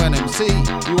 progress to an MC.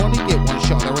 You only get one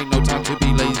shot, there ain't no time to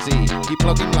be lazy. Keep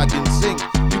plugging like in sync,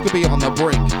 you could be on the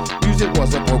brink. Music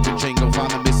was a broken chain, go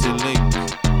find the missing link.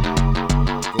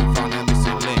 Go find the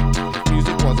missing link. If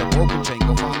music was a broken chain,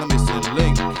 go find the missing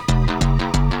link.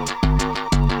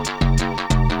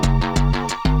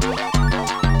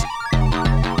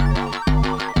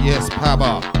 Yes,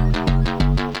 pabba,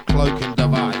 cloaking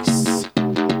device,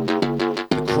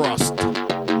 the crust.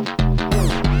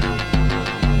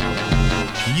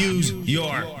 Use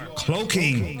your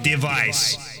cloaking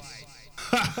device.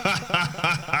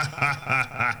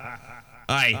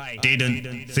 I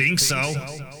didn't think so.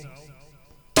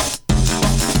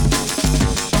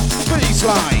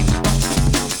 Baseline.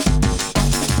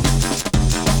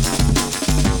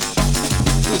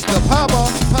 It's the pabba,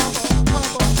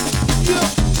 yeah.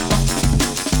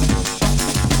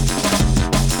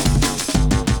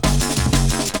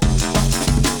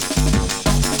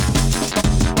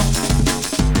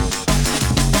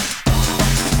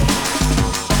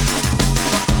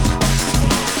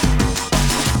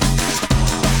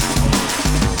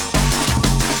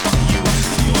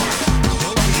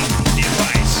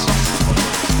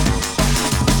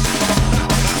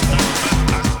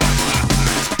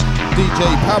 DJ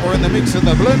pabba in the mix in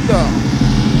the blender.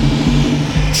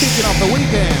 Kicking off the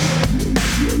weekend.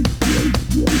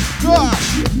 Gosh!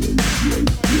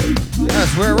 As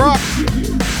we're rock.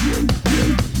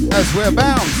 As we're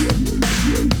bounce.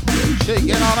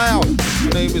 Shaking on out. My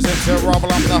name is MC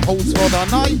Rubble, I'm the host for the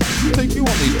night. Take you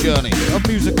on this journey of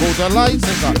musical delights.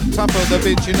 And got time for the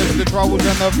bitchiness, the troubles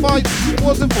and the fights.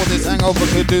 Wasn't for this hangover,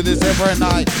 could do this every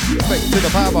night. Back to the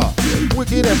pabba,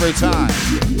 wicked every time.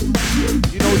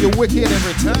 You know you're wicked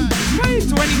every time. Hey,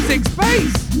 26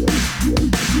 bass.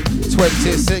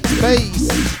 26 bass.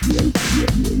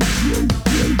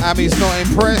 Ammy's not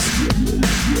impressed.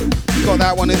 Got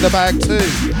that one in the bag too.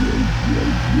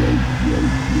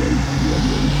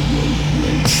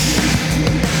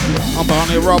 I'm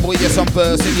Barney Rubble, yes I'm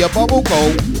bursting your bubble.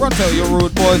 Go, run tell your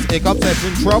rude boys, here comes F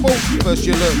in trouble. First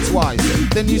you look twice,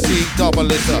 then you see double.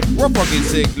 It's a rough fucking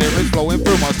sick lyrics flowing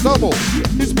through my stubble.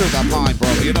 You spill that pint, bro,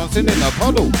 you're dancing in a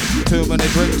puddle. Too many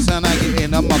drinks and I get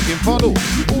in a mucking puddle.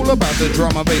 All about the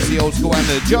drum and bass, the old school and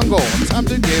the jungle. Time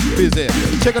to get busy,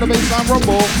 check out the bassline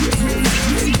rumble.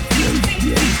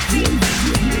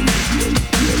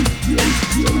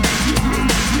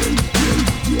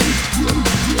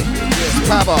 Yes,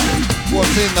 pabba,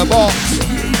 what's in the box?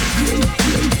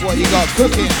 What you got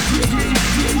cooking?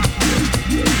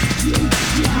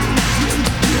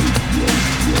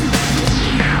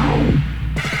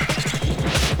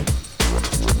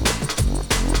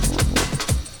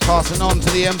 Passing on to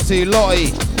the MC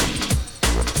Lottie,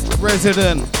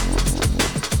 resident.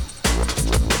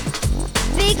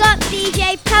 Big up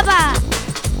DJ Pabba.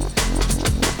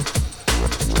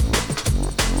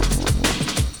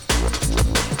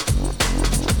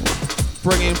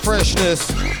 Bringing freshness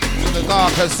to the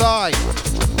darker side.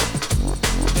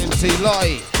 MC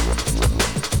Lottie.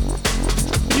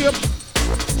 Yep.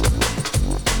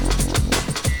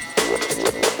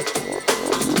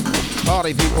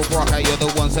 Party people rock out, you're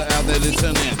the ones that out there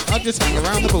listening. I just hang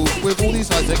around the booth with all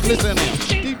these lights that glistening.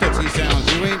 Deep dirty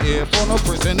sounds, you ain't here for no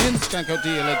prisoning. Skank out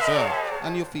the elixir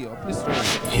and you'll feel blistering.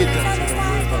 Get down to the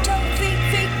river.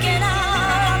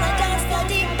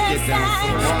 Get down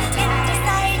for a ride.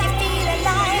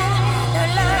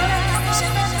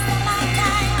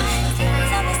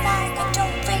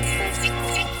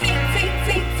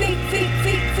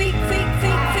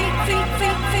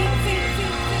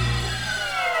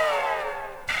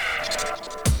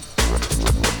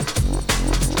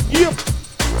 Yep.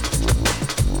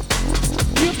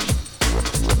 Yep.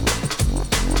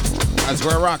 As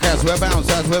we rock, as we bounce,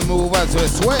 as we move, as we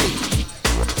sway.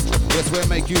 Yes, we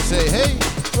make you say, hey.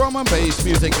 Drum and bass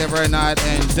music every night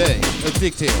and day.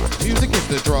 Addictive. Music is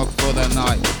the drug for the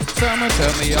night. Someone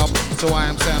turn me up, so I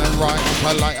am sounding right.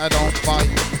 I'm polite, I don't fight.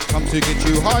 Come to get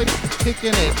you hype.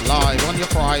 Kicking it live on your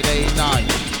Friday night.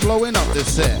 Blowing up the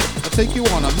set. I take you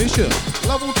on a mission.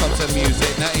 Love all types of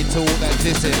music, now into all that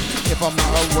dissing. If I'm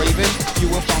not a raven, you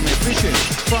will find me fishing.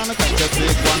 Trying to catch a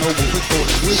big one, or we'll call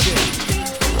it wishing.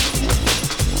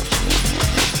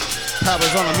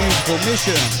 Pabba's on a musical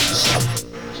mission.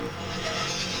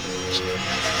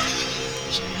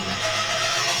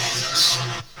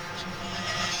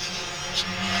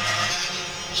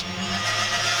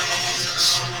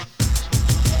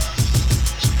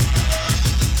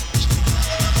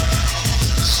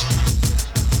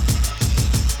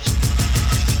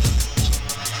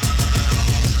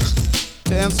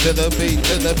 Dance to the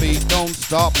beat, don't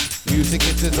stop. Music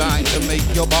is designed to make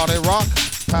your body rock.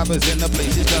 Pabba's in the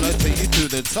place, it's gonna take you to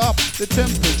the top. The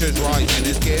temperature's rising,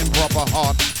 it's getting proper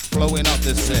hot. Blowing up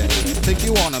the set, take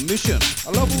you on a mission.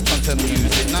 I love all kinds of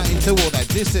music, not into all that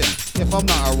dissing. If I'm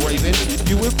not a raven,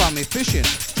 you will find me fishing.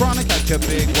 Trying to catch a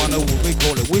big one, or what we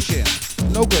call it wishing.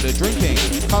 No good at drinking,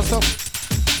 can't stop.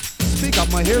 Speak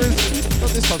up my hearings, but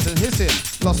this constant hissing.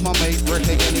 Lost my mate, Rick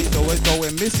again, he's always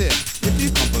going missing. If you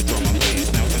come for drum and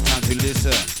bass, now's the time to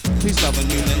listen. Peace, love and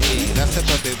unity, that's the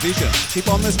perfect vision. Keep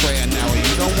on the straight and narrow,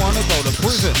 you don't wanna go to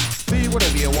prison. Be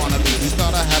whatever you wanna be, just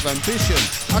gotta have ambition.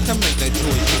 I can make that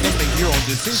choice, you can make your own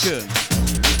decision.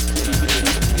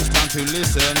 It's time to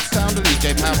listen, sound of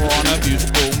DJ Pabba on a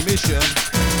musical mission.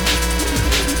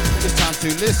 It's time to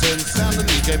listen, sound of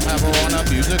DJ Pabba on a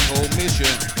musical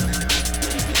mission.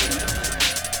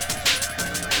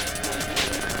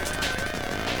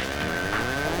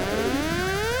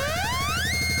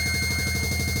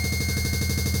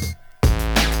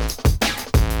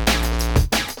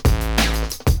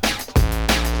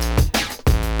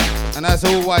 And as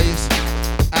always,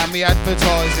 ammy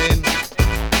advertising.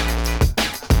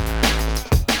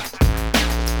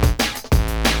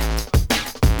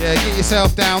 Yeah, get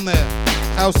yourself down there.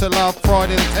 House of Love,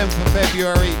 Friday the 10th of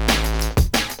February.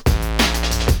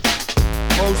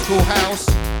 Old School House.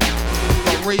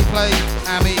 Got Replay,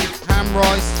 Ammy, Ham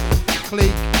Rice,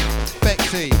 Click,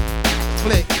 Bexy,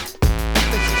 Click,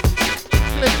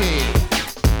 Clicky.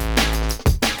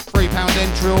 £3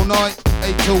 entry all night,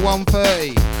 8 till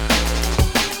 1:30.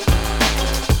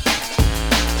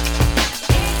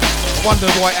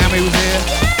 Wondered why Ammy was here.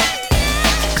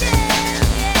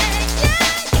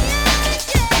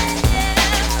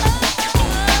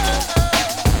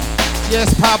 Yes,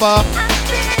 Pabba.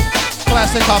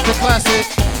 Classic after classic.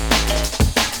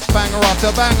 Banger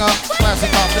after banger.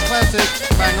 Classic after classic.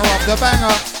 Banger after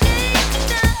banger.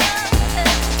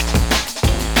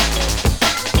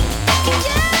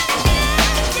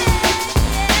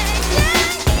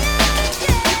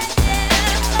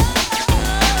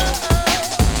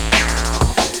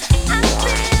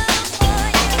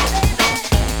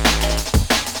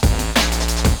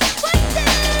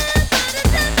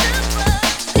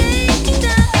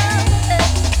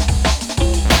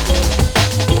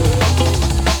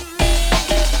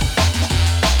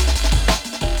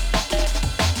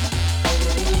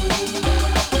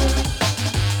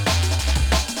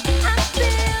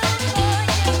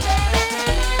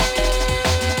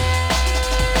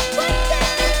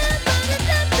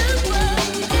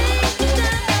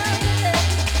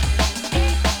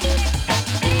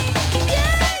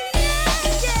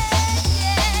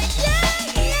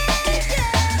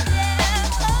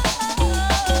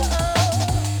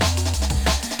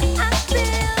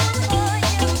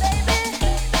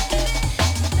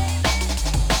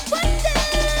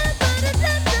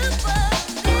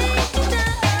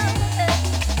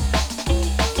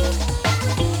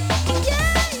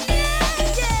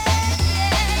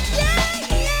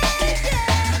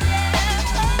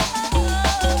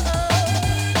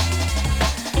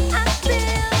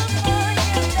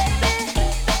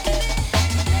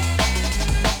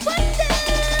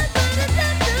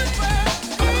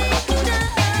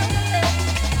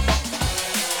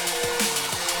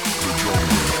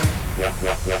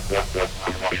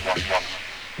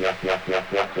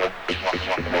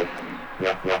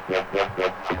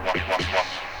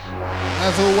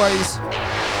 As always,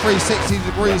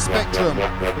 360-degree spectrum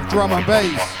of drum and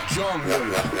bass.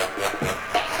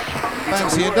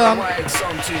 Banksy and done.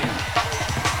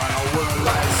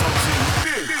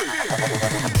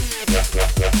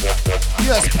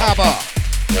 Yes, pabba.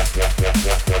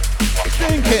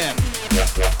 Thinking.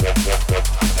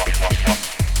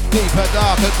 Deeper,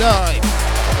 darker dive.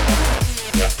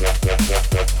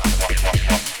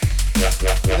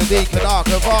 With a deeper,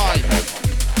 darker vibe.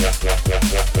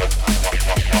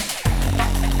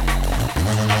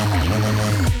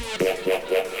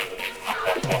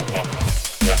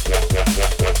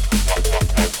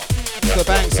 The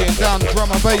Banksy and Dunn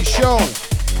Drum and Bass Show,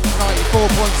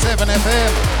 94.7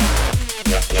 FM,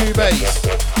 QBase.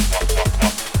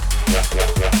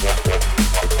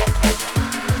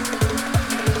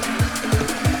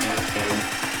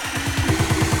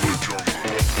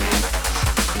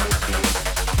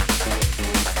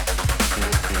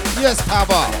 Yes,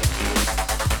 pabba.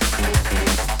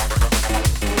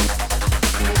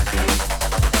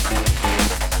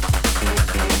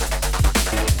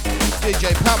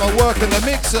 DJ Pabba working the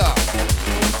mixer.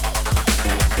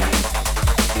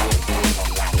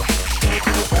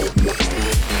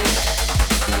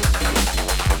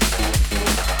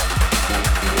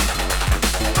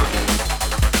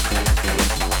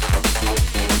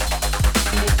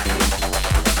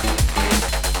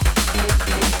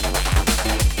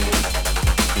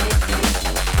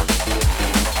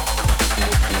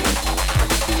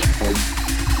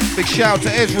 Big shout to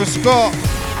Ezra Scott.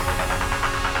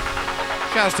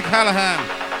 Shouts to Callahan.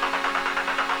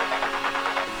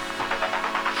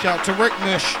 Shout to Rick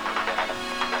Mush.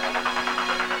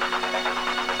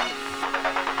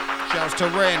 Shouts to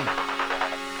Ren.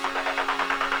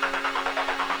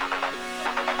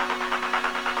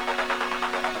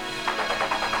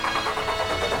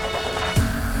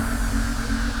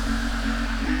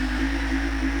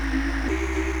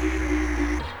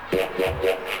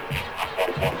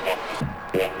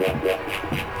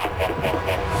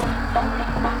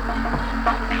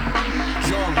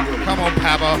 Come on,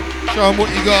 Pabba. Show them what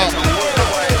you got.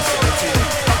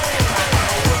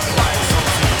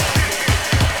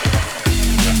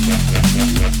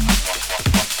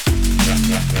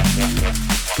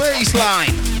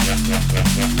 Baseline.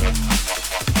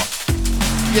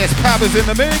 Yes, Pabba's in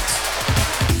the mix.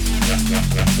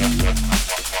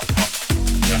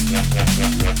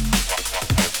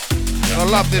 I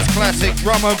love this classic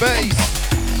drum and bass.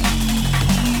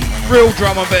 Real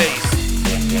drum and bass.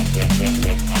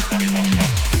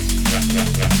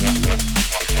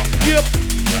 Yep.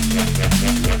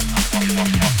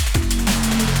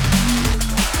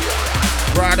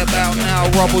 Right about now,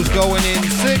 rubble's going in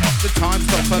 6. The time's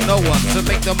not for no one, so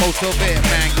make the most of it,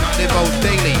 man. They both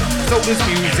daily, so this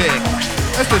music.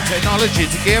 That's the technology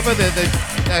together, they're the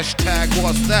hashtag,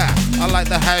 what's that? I like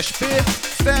the hash bit.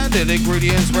 Standard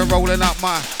ingredients, we're rolling up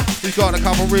my. We've got a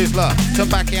couple Rizzler, some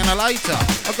back in a lighter.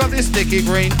 I've got this sticky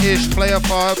green-ish player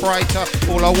fire brighter.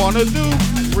 All I wanna do,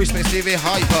 respective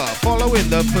hyper. Following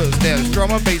the footsteps,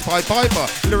 drum and bass by Piper.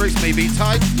 Lyrics may be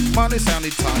tight, mine is sounding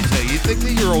tighter. You think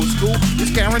that you're old school? It's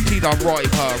guaranteed I'm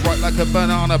riper. Right like a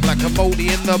banana, black and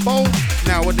moldy in the bowl.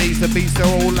 Nowadays the beats are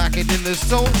all lacking in the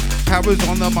soul. Powers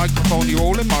on the microphone, you're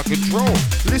all in my control.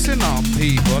 Listen up,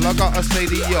 people, I gotta say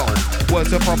to yo.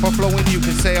 Words are proper flowing, you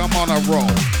can say I'm on a roll.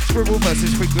 Scribble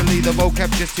verses frequently, the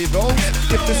vocab just evolves.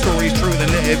 If the story's true, then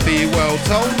let it be well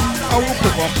told. I will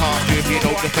put one past you if you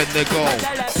don't defend the goal.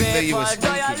 Think that you were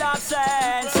sneaky.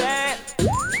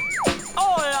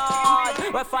 Oh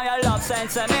Lord, where fire love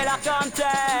sense, me like come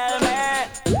tell me.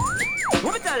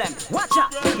 What me tell them? Watch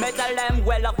out! Me tell them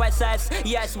well of Wesses,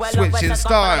 yes, well of Switching Wesses.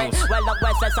 styles. Well of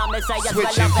Wesses, I me say yes.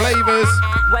 Switching flavors.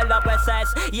 Well of Wesses,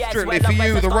 yes. Strictly for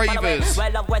you, the ravers.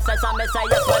 Well of Wesses, I me say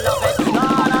yes. Well of it. No,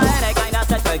 any kind of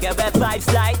set we give it vibes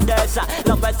like this.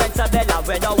 Love when sensible,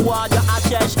 we don't want you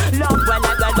ashes. Love when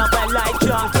like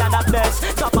drunk and a bliss.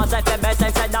 Top as if the best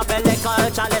sense and a belly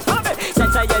culturalist.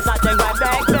 Sense is a thing we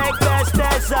make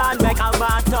business and make a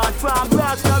man turn from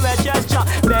works to riches.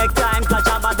 Big time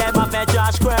culture, but them a bit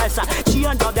Josh Chris. She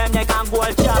and all them they can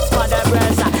gold just for the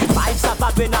rest. Vibes up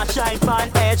up in a shine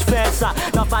pan edge face.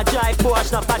 Not a drive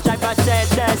Porsche, not a drive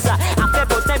Mercedes. After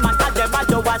post them and tell them I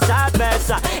do a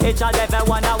service. Each and every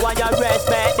one I want you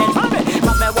respect it.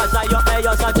 But me was a young me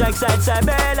used to drink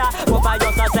sensible. But I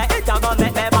used to say it a go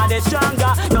make me body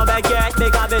stronger. No me get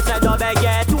bigger, me say no me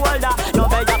get older. No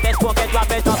me have this pocket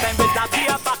wrap it up and with the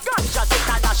paper. Gunshot it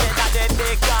and dash it at the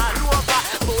big car over.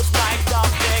 Boost mic up,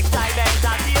 big time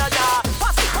entertainer.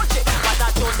 Pass it, punch it, what I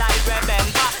should I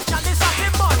remember. Chalice of the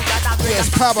bun that I bring. Yes,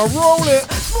 pabba, roll it.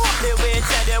 Smoke the weed,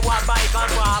 say they want bike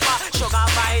and wabba. Sugar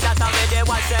pie, that's how they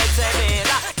want sense.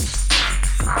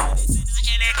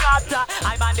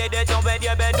 I banded it on with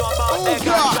your bed about the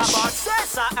ganja. But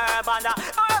Sessa urban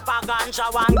ganja,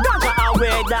 one ganja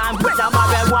away down. With the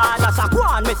marijuana, so go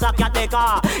on, Mr.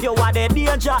 Cateka. You are the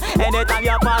danger. Anytime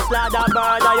you pass like the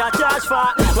bird or you charge for.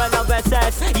 Well, the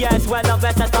verses, yes, well, the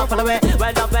verses, don't follow it.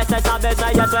 Well, the verses, I'm say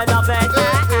yes, well, the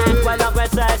verses. Well, the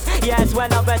verses, yes, well,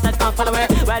 the verses, don't follow it.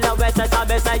 Well, the verses, I'm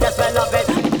say yes, well, the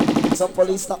verses. Some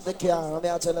police stop the car, let me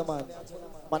tell you, man.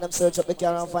 Man, them search up the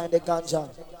car and find the ganja.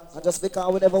 And just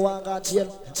because we never want to go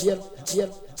jail.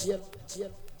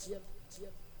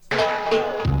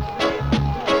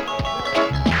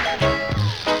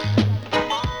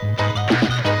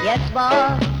 Yes,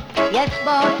 boss. Yes,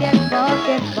 boss. Yes, boss.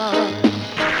 Yes, boss.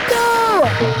 Go!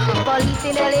 Police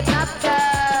in helicopter.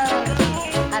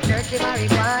 I search the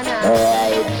marijuana.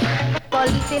 Alright.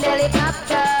 Police in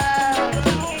helicopter.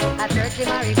 I search the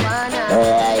marijuana.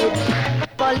 Alright.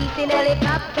 Police in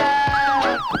helicopter.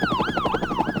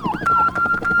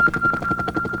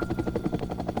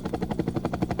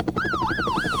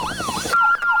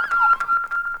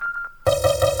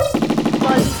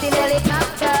 Police in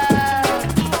helicopter.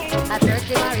 I search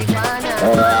the marijuana.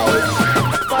 Alright.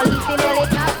 Police in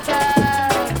helicopter.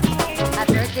 I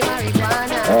search the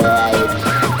marijuana. Alright.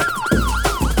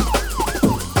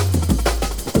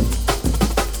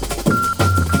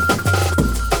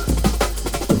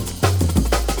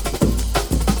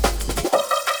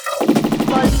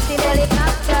 Police in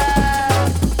helicopter.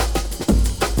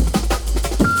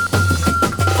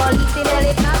 Police in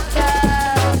helicopter.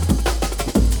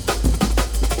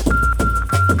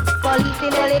 Police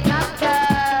in helicopter.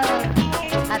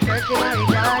 I search the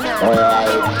marijuana.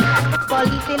 Alright.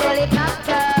 Police in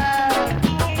helicopter.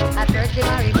 I search the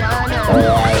marijuana.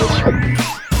 Alright.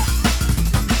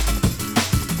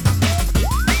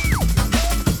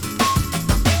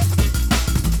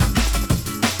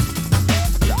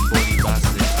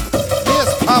 Yes,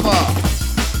 pabba.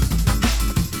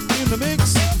 In the mix.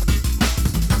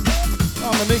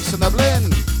 On the mix and the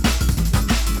blend.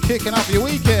 Kicking up your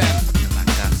weekend.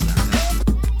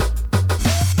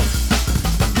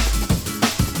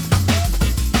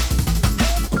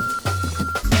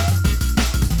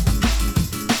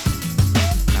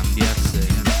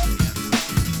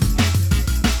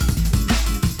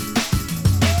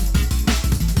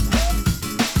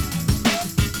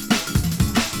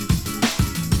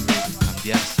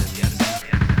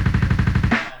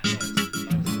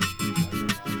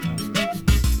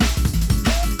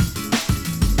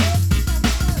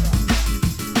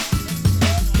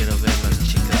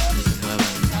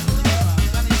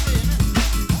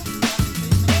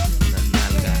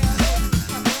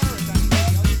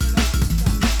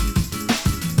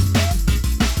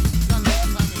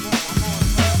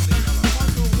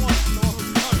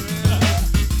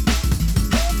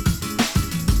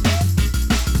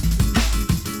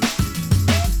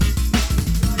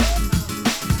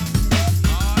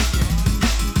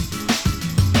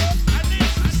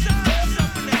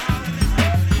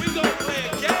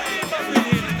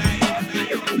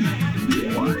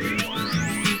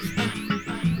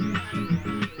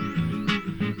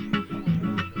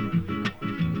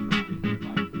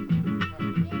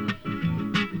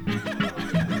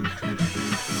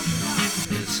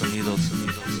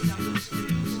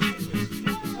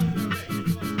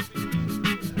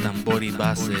 tambor y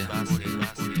base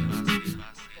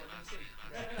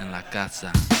en la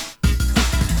casa.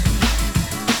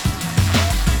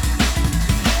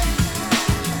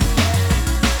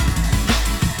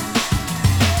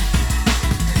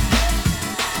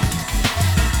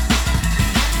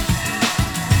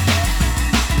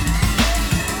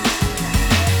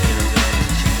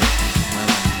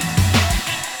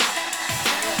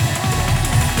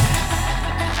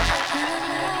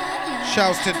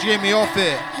 Shouts to Jimmy off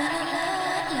it.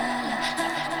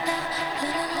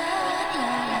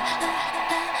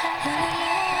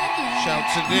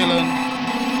 Shouts to Dylan.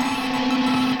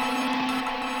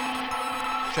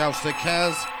 Shouts to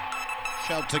Kaz.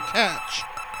 Shout to Catch.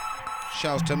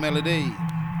 Shouts to Melody.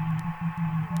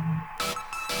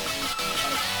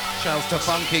 Shouts to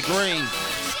Funky Green.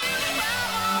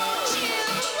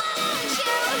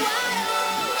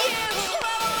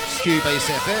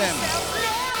 QBASEFM.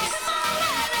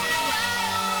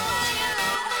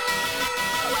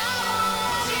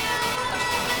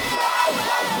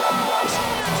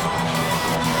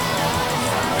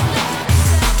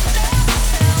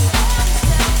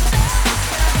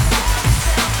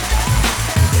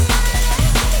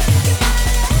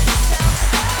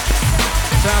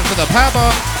 Sounds of the pabba.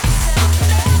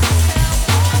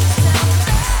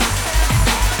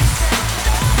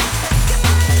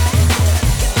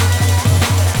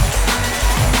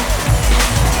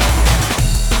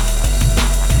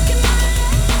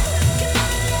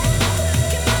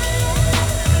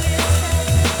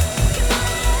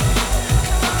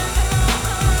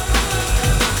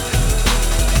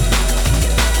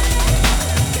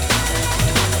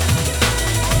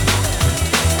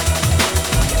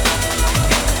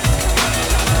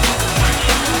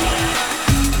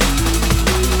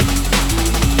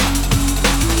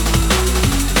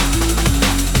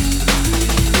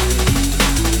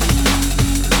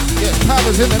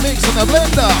 the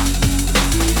blender.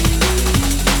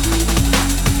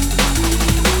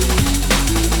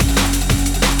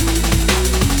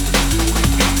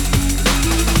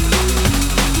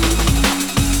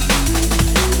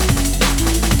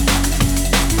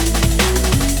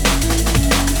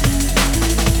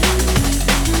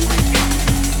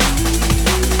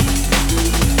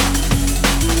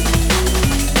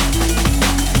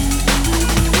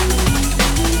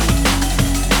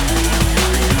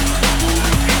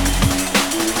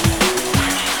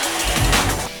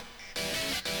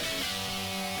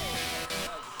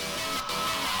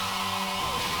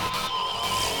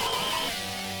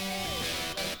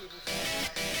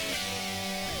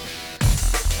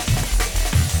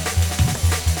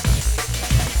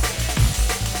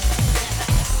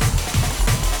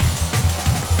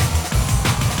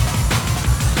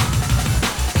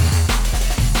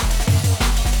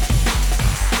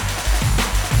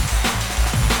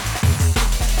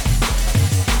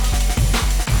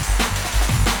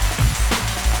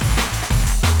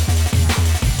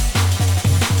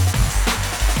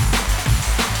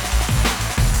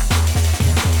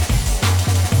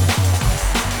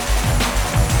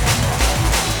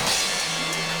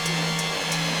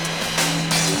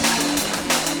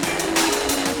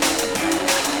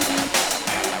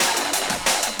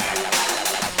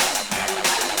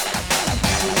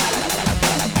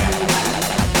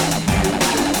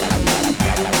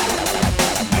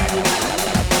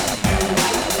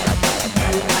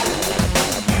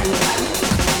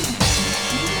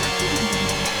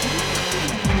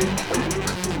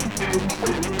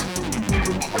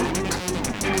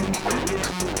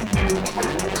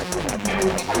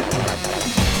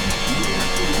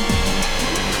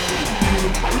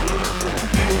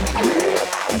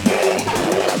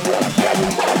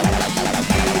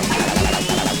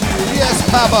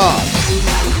 Pabba.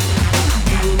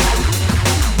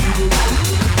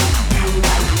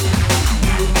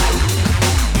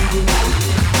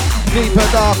 Deeper,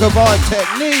 darker vibe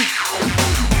technique.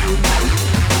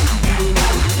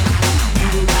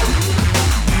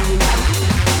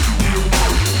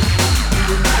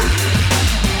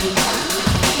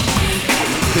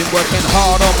 Been working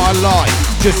hard on my life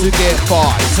just to get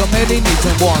by. So many needs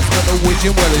and wants, but the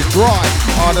wishing well is dry.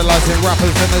 Idolizing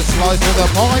rappers in a slice of the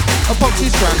pie. A boxy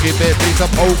strangy bit, piece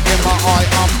of poke in my eye.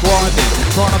 I'm grinding,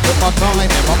 trying to put my time in.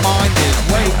 My mind is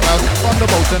rain clouds,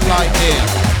 thunderbolts and lightning.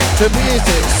 To me it's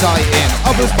exciting,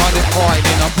 others find it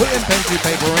frightening. I'm putting pen to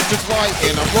paper and just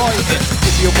writing. I'm writing,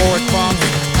 if you're more advanced,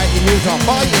 at your heels I'm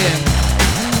biting.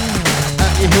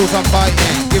 At your heels I'm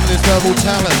biting, giving this verbal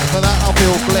talent, for that I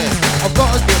feel blessed. I've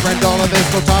got to get $1, there's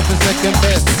no time for second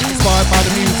best. Inspired by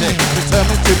the music,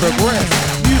 determined to progress.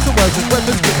 Use the words as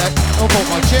weapons, get that off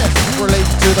my chest. Relate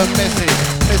to the message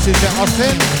that I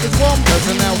send. There's one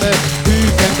person out there who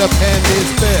can depend, is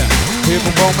fair.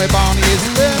 People call me Barney, it's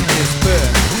fair, it's fair.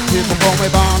 People call me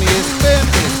Barney, it's fair,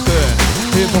 it's fair.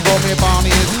 People call me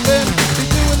Barney, it's fair. Been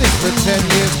doing this for 10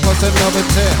 years plus another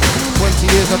 10.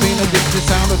 20 years I've been addicted to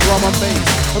sound of drum and bass.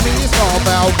 For me it's not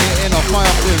about getting off my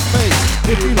upward face.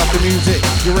 If you love the music,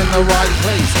 you're in the right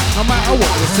place. No matter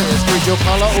what your set is, your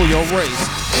colour or your race.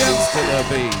 Dance to the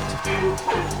beat.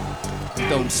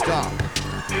 Don't stop.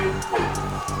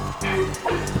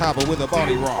 Pabba with a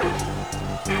body rock.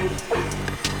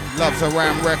 Love's a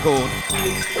Ram record.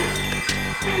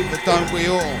 But don't we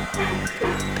all?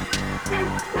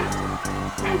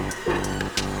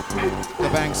 The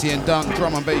Banksy and Dunn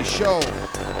drum and bass show.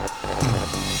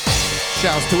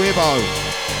 Shouts to Ibo.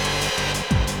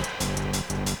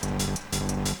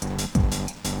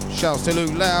 Shouts to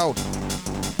Luke Loud.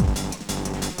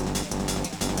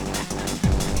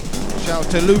 Shouts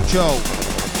to Lucho.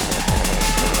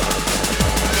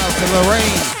 Shouts to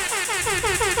Lorraine.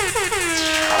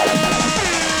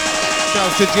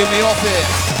 Shouts to Jimmy Office.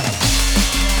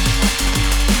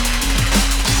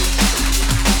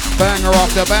 Banger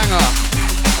after banger.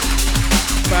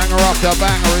 Banger after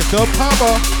banger. It's the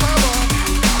Pabba.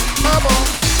 Pabba.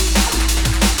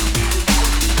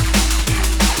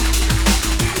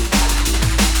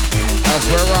 As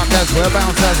we rock, as we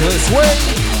bounce, as we sway.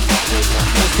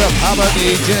 It's the Pabba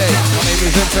DJ. My name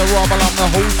is MC Rubble, I'm the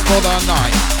host for the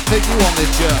night. Take you on this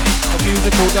journey of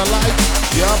musical delight.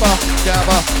 Yabba,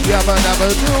 dabba, yabba, dabba,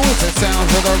 do. It's the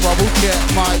sounds of the rubble. Check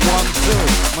mic 1, 2.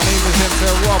 My name is MC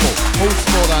Rubble, host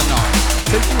for the night.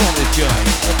 Take you on this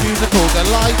journey of musical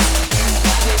delight.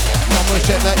 Someone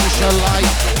said that you shall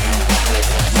like.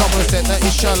 Someone said that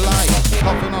you shall like.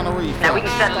 Hopping on a reef. Now we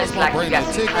can settle this like we got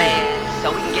some plans,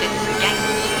 so we can get into some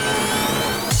gangster shit.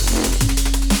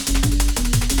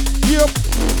 Yep.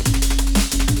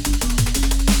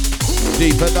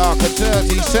 Deeper, darker,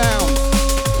 dirty sound.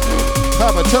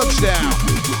 Pabba touchdown.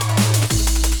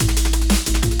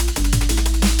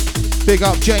 Big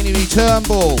up Jamie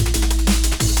Turnbull.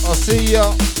 I'll see ya.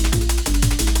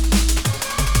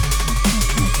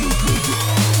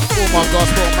 All my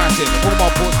gospel massive, all my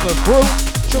Portsmouth crew.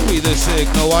 Show me the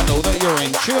signal, I know that you're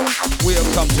in tune. We have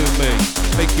come to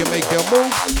make your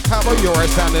move. Pabba, you're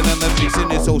outstanding and the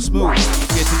mixing is so smooth.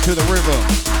 Get into the rhythm,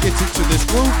 get into this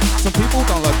groove. Some people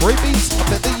don't like breakbeats, I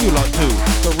bet that you like too.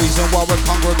 The reason why we're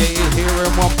congregated here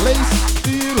in one place.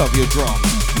 Do you love your drums?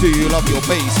 Do you love your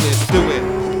bass? Let's do it.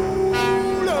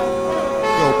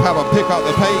 Yo, Pabba, pick up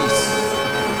the pace.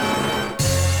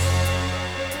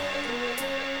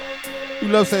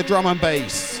 Who loves their drum and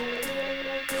bass?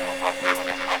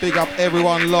 Big up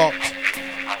everyone locked.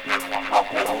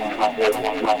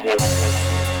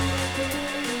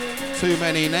 Too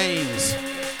many names.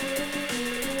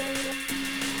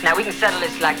 Now we can settle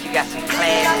this like you got some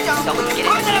class, so we can get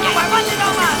into the game.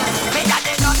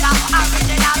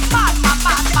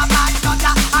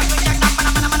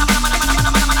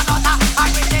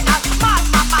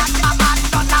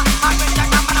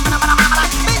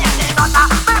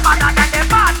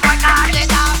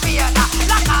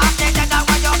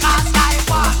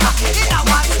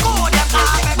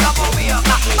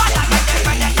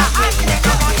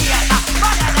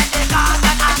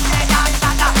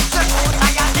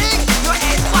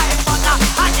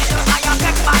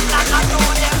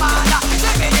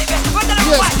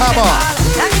 Pabba.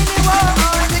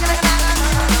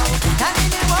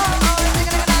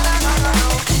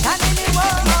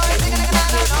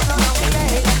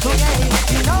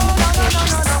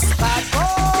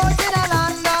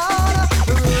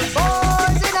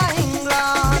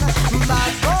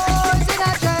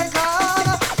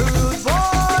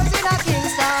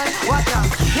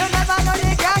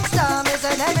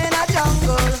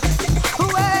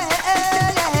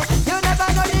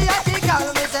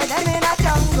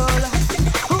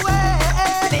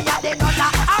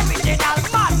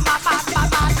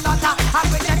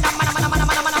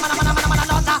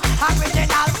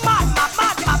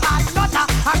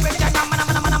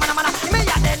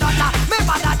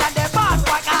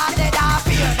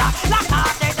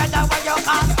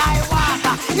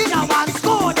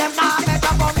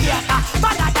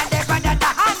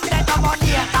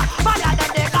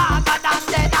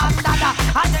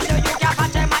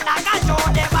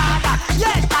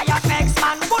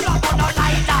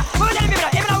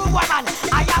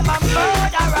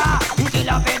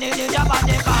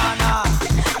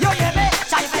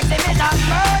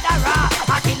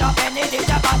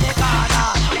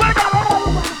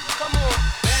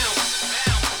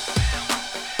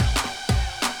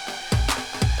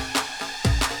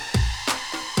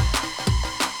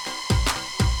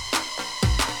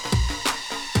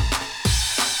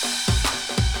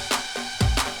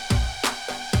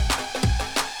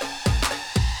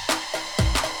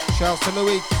 Shouts to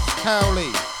Louis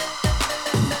Cowley.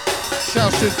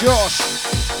 Shouts to Josh.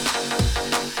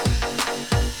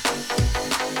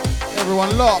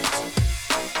 Everyone locked.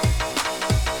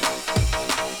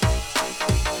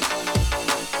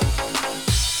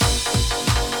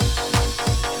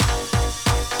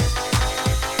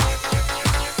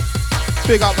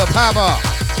 Big up the Pabba.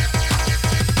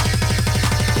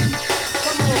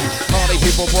 Party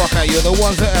people rock out, you're the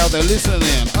ones that are out there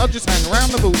listening. I'll just hang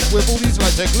around the booth with all these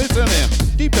lights that glistening.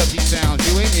 Deep dirty sounds,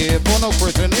 you ain't here for no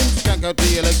christening. Skank out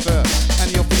the elixir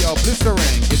and your feet are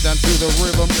blistering. Get down to the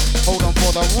rhythm, hold on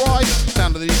for the ride.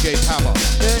 Sound of the DJ Pabba.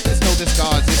 There is no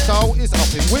disguise, this style is up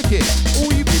in wicked.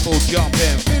 All you people jump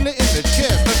in, feel it in the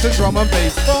chest. That's the drum and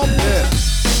bass thumping.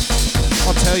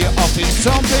 I'll tell you up in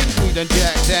something, Weed and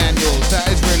Jack Daniels. That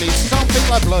is really something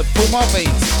like blood through my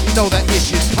veins. You know that ish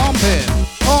is pumping,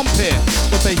 pumping.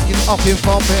 The bass gets up in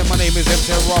thumping. My name is MC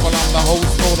Rubble, I'm the host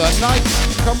for the night.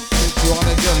 Come if you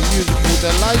wanna get a musical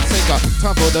delight. Take a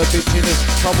time for the bitchiness,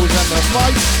 troubles and the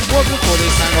fights. Welcome for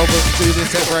this hangover, do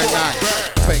this every night.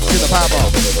 Back to the Pabba,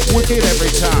 wicked every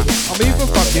time. I'm even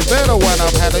fucking better when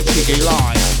I've had a cheeky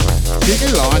line.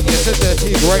 Cheeky line, yes a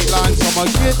dirty great line.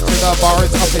 Someone get to the bar,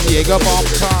 it's up in Jaeger bomb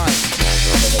time.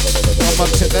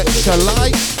 Someone said that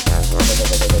light.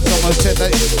 Someone said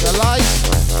that light.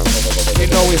 You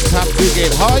know it's time to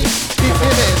get high.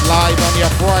 Keeping it live on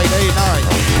your Friday night.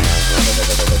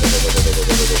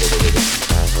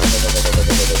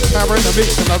 Pabba in the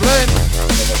mix and the blend.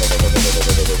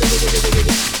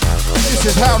 This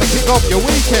is how to kick off your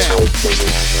weekend.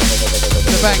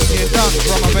 The Banksy and Dunn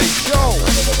Drum and Bass Show.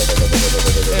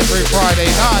 Every Friday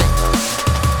night,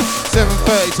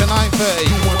 7:30 to 9:30.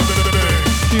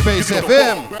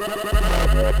 QBASEFM.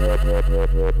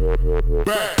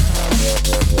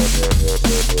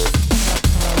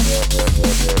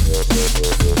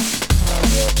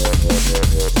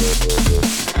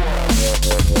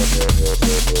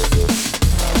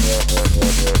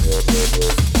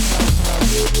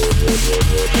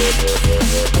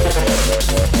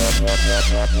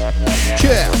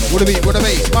 Yeah, with a beat,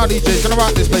 smart DJ's gonna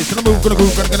rock this place, gonna move, gonna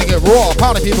groove, gonna get raw.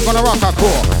 Party people gonna rock our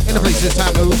core. In the place this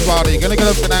time to who's party, gonna get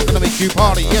up and down, gonna make you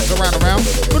party. Yes, around,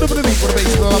 with a beat, with a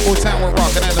bass, with a boy town, we're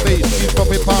rocking and the bass. Keep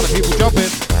bumping, party people jumping.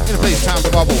 In the place, time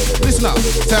to bubble. Listen up,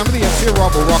 time to the MC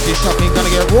Rubble, rocking, shocking,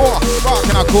 gonna get raw,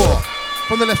 rocking our core.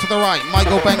 From the left to the right, might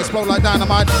go bang, explode like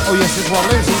dynamite. Oh yes, it's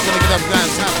Rubble MC, gonna get up and down,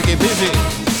 time to get busy.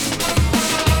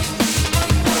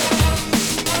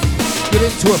 Get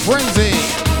into a frenzy.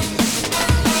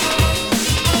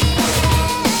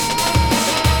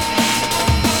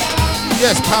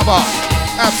 Yes, pabba,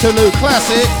 absolute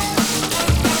classic.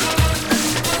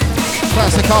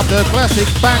 Classic after classic,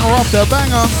 banger after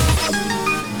banger.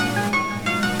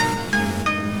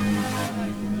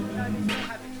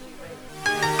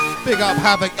 Big up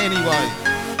Havoc anyway.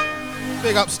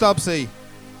 Big up Stubbsy.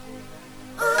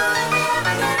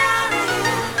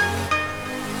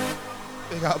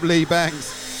 Big up Lee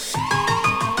Banks. You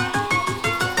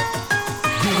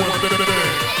want that?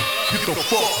 Get the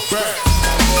fuck back.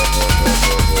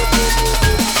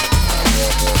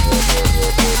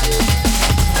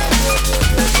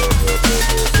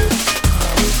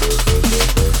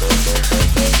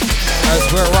 As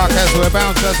we're rock, as we're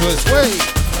bounce, as we're sway.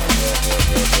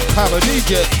 Pabba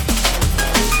DJ.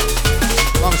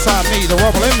 Alongside me, the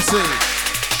Rubble MC.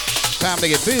 Time to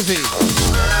get busy.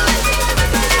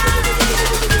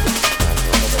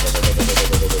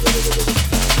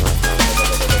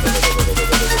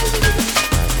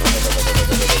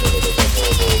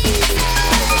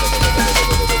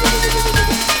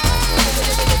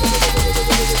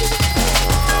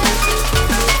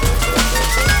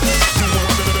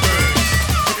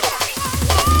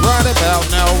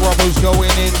 Now Rubble's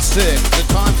going in sick. The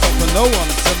time's up for no one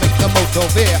to make the most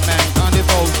of it. Mankind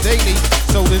evolves daily,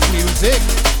 so does music.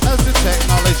 As the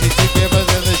technology together,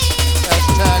 then the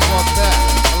hashtag rock that.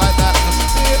 I like that.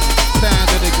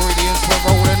 Standard ingredients for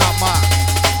rolling up my.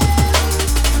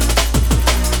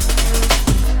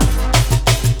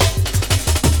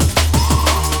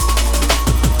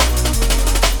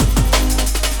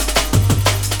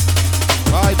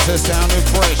 Vibes are sounding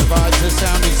fresh, vibes are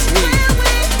sounding sweet.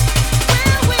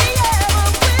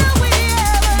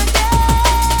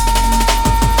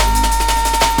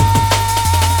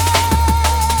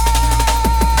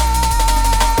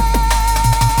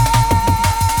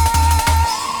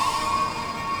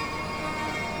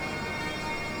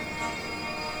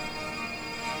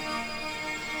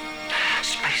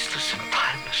 Spaceless and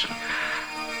timeless and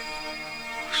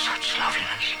such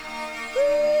loveliness.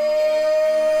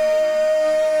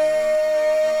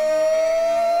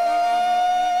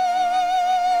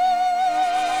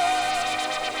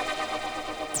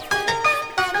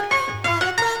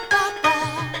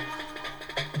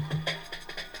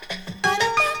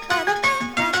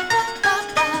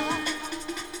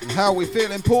 How we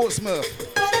feel in Portsmouth?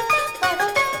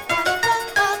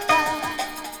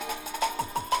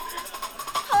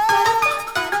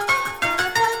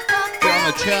 Get on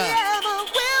the chat.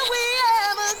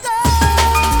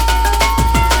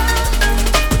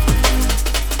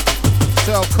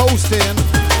 Self-coasting.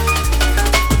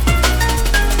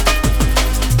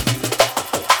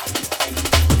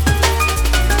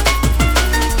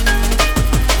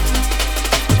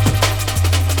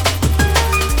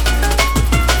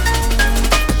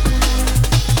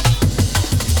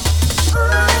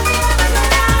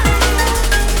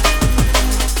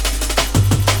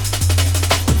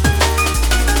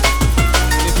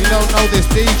 This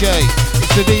DJ,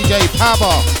 it's the DJ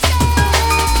Pabba.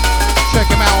 Check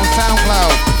him out on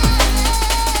SoundCloud.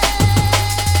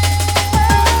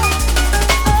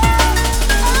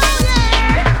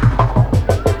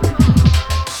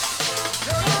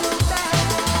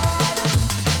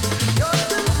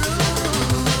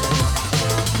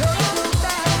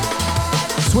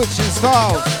 Switching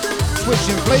styles,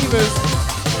 switching flavors.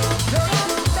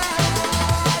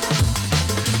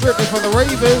 Strictly for the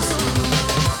ravers.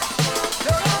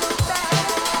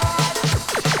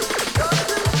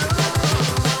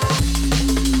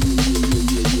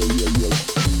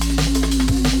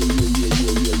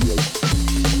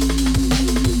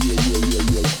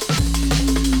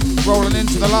 Rolling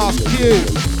into the last cue.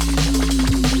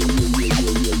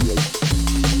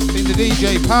 Been the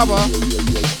DJ Pabba,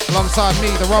 alongside me,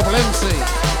 the Rubble MC.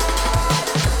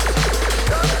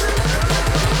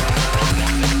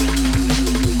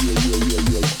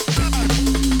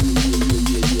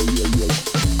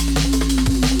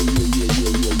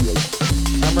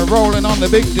 rolling on the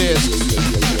big discs.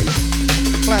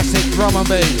 Classic drum and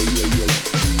bass.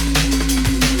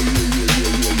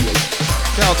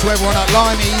 Shout out to everyone at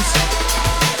Limeys.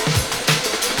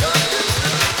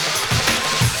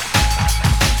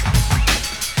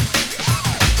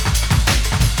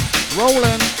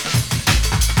 Rolling.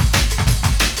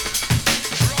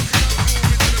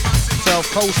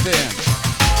 Self-coasting.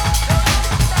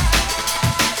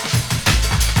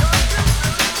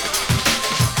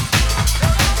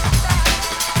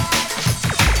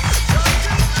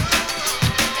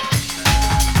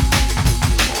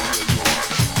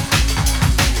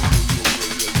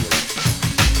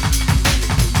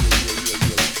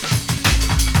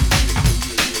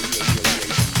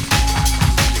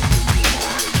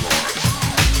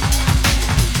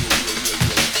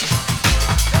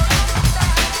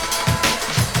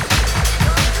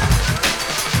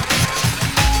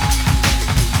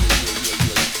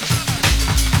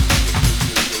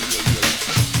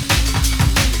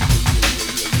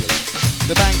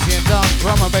 The Banksy and Dunn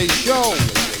drum and bass show.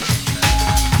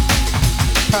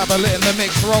 Pabba letting the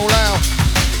mix roll out.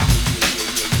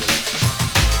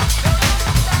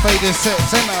 Fader set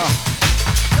center.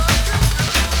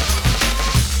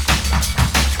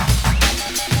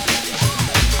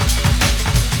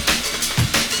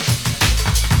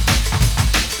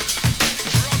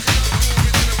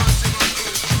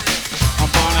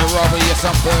 I'm Barney Rubble, yes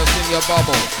I'm bursting your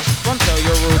bubble. Run tell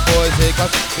your rude boys they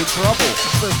got in trouble.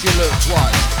 First you look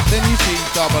twice, then you see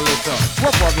double it up.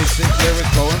 What rugged sick lyrics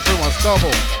going through my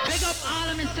stubble. Big up all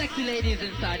of my sexy ladies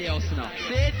inside the house now.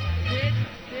 See it?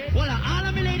 Well, all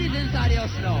of my ladies inside the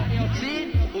house now. See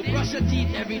it? Who brush your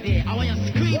teeth every day. I want you to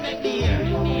scream at me here.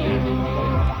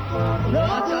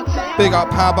 Big up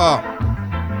Pabba.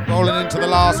 Rolling into the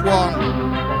last one.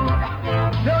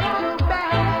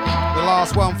 The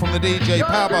last one from the DJ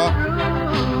Pabba.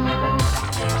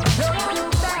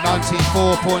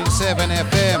 94.7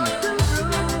 FM,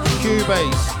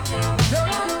 Cubase,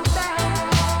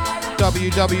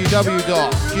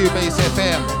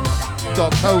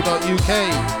 www.QBASEFM.co.uk.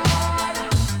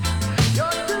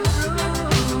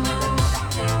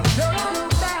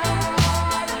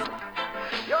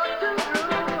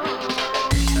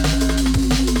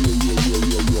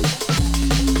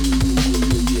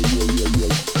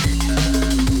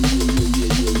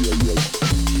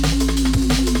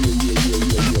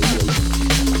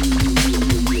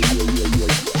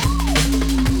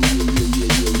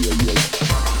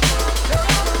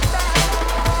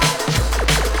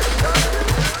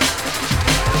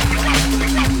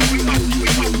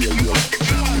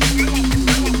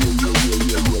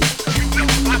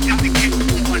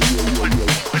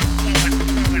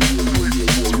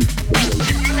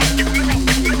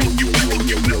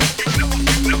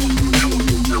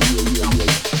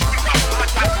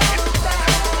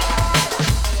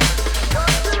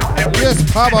 Yes,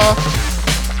 Pabba.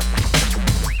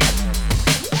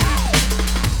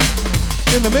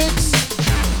 In the mix.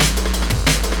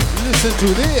 Listen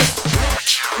to this.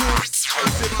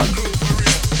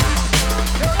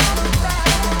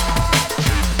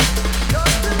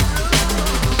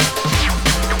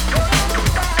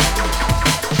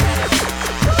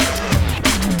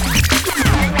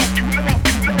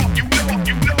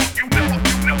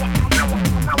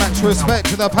 Much respect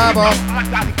to the Pabba.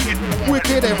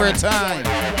 Wicked every time.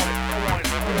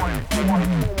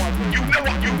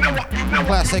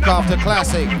 Classic after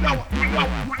classic.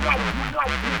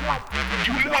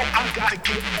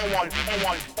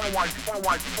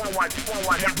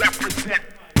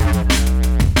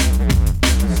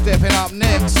 Stepping up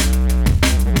next,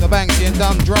 the Banksy and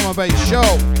Dunn drum and bass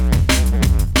show.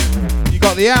 You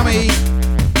got the Ammy.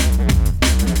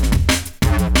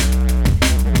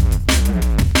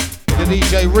 The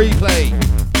DJ replay.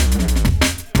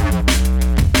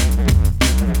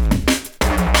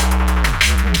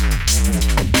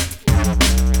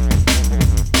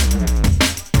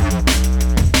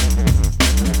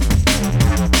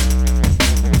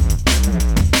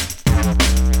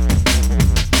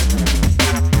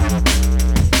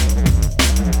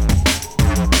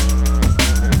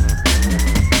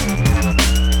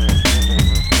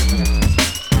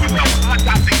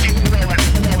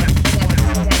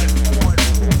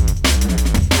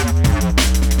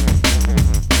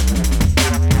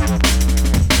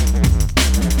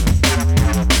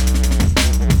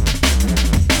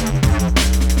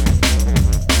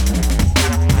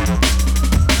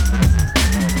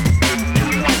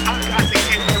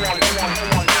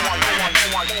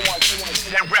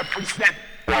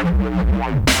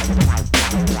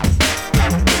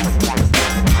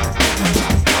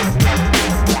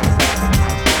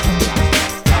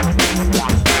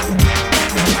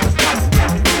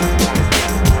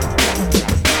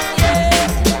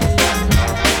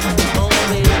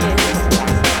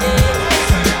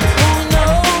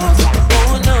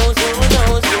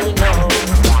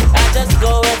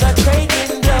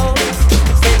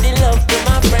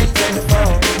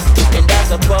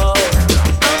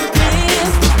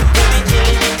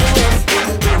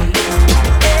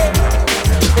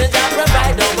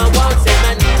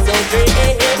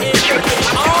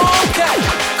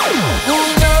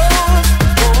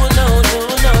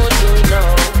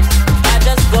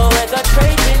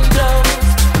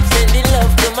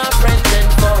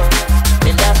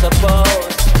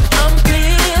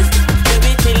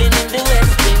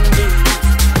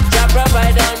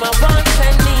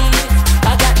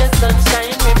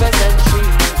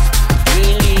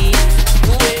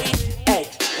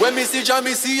 and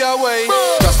me see a way.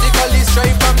 Drastically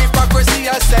straight from hypocrisy,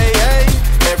 I say, hey.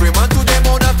 Every man to them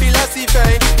own a philosophy.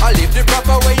 I live the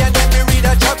proper way and then me read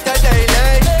a chapter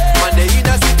daily. Man they in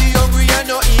a city hungry and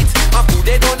no eat. And food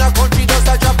they down a country just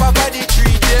a drop off by the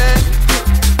tree, yeah.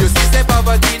 You see say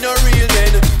poverty no real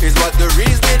then, is what the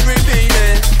reasoning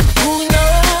revealing. Who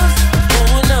knows,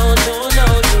 who knows, who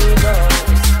knows, who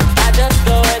knows. I just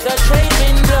go where the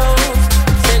trading blows.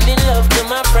 Sending love to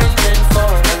my friends and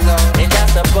foes. And I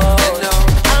suppose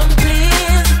I'm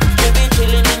pleased to be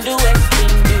chilling in the West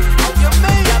Indies.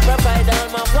 I provide all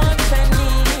my wants and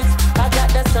needs. I got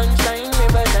the sunshine,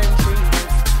 rivers and trees.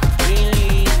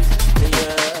 Release,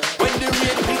 yeah. When the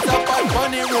rain beats up on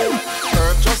money room,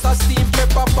 herb just a steam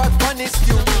pepper pot money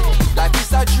stew. Life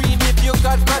is a dream if you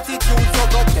got gratitude. So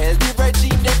go tell the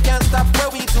regime they can't stop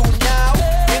what we do now.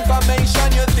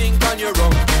 Information you think on your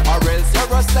own, or else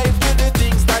you're a slave to the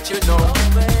things that you know.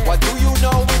 What do you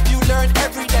know if you learn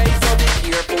every day? So be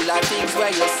careful of things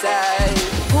where you say.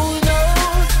 Who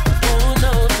knows, who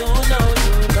knows, who knows,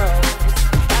 who knows.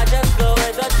 I just go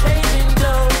where the trading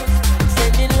goes.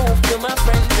 Sending love to my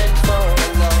friends and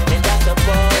foes. And I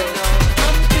suppose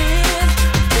I'm pleased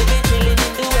to be chilling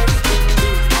in the West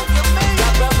Indies.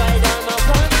 I provide all my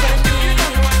wants and needs.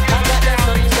 I got the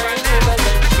sunshine, rivers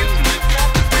and trees.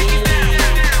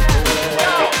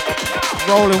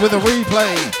 Rolling with a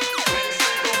replay.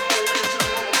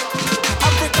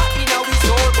 Africa in our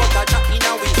soul, but a jack in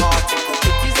our heart.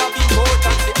 It is of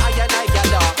importance the I and I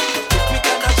gather. If we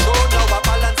cannot show now a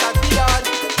balance at the yard,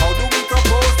 how do we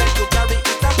propose them to carry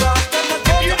it abroad?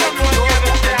 You don't know what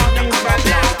the sound is right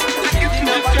now. You can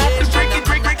just stop the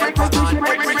break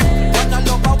it. One a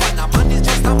lover, one a man is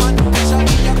just a man. It shall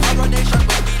be a coronation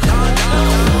when we land.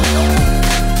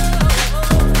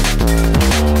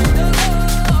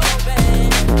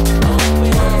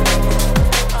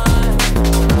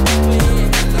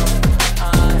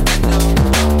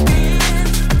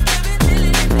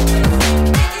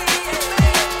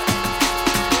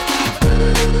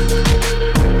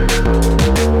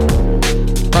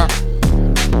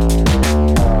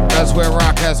 As we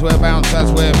rock, as we bounce,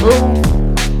 as we move.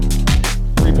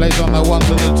 Replays on the ones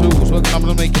and the twos. We're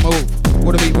gonna make you move.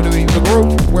 With the beat, with the beat, with the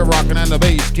groove. We're rocking and the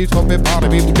bass keeps pumping, party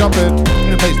people jumping.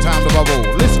 In the place, time to bubble.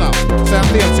 Listen up, Sam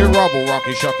the MC Rubble,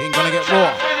 rocky, shocking, gonna get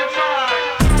raw.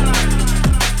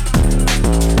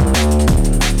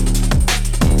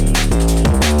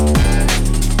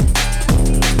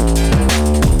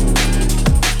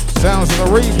 Sounds of the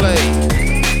replay.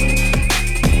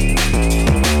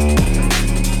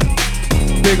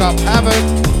 Big up Havoc.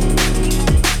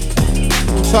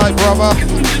 Tight brother.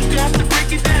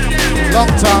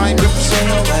 Long time.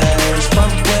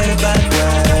 From way back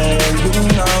when, you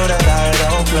know that I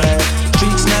don't play.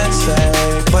 Streets not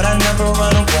safe, but I never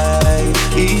run away,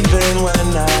 even when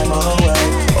I'm away.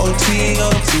 OT,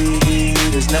 OT,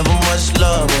 there's never much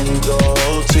love when you go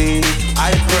OT.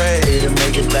 I pray to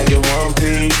make it back in one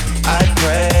piece. I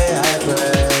pray.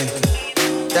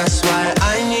 That's why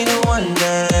I need a one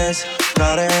dance.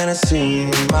 Got a Hennessy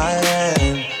in my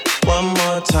hand. One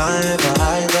more time before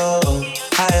I go.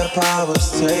 Higher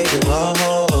powers taking a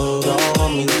hold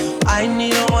on me. I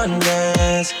need a one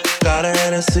dance. Got a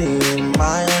Hennessy in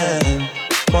my hand.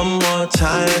 One more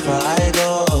time before I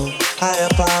go. Higher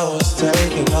powers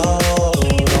taking a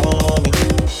hold on me.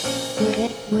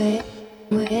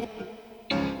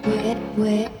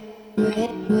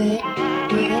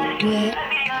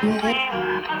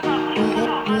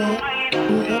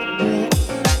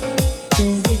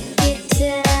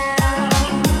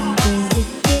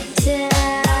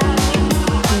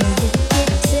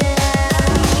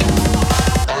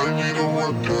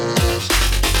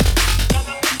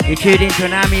 You tuned into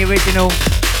an Ammy original.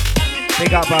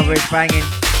 Big up, brother, it's banging.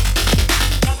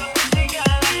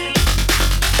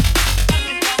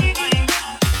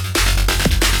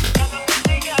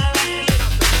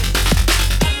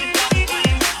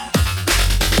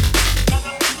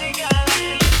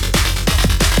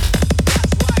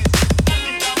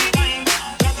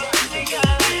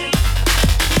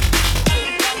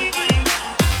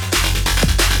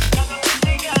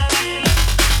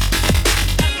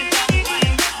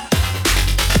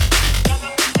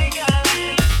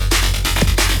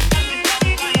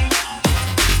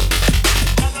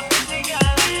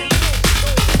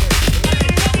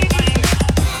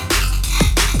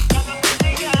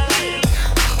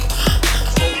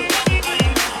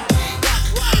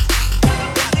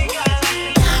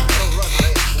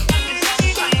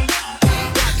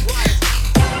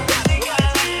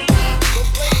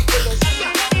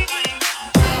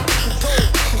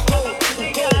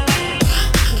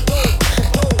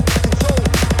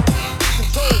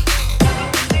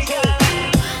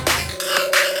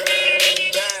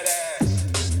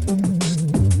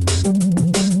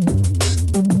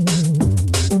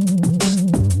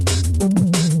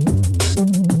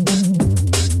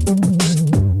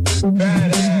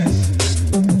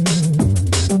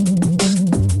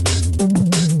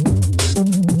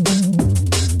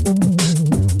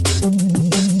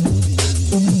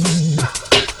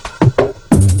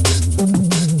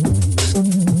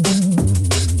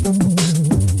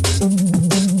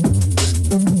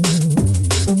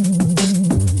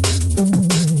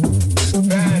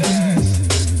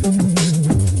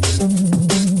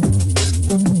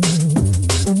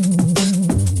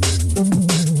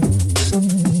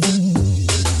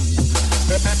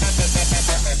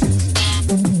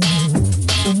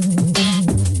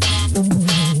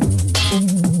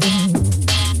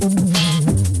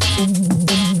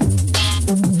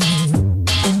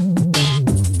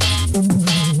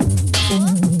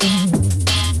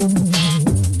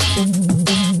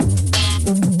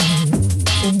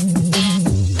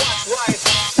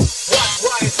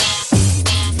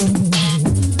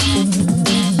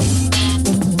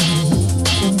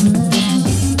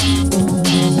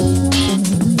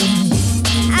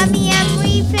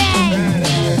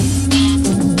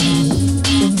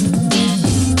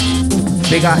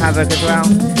 Big up Havoc as well.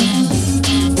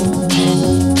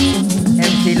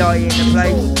 MC Lottie in the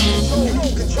place.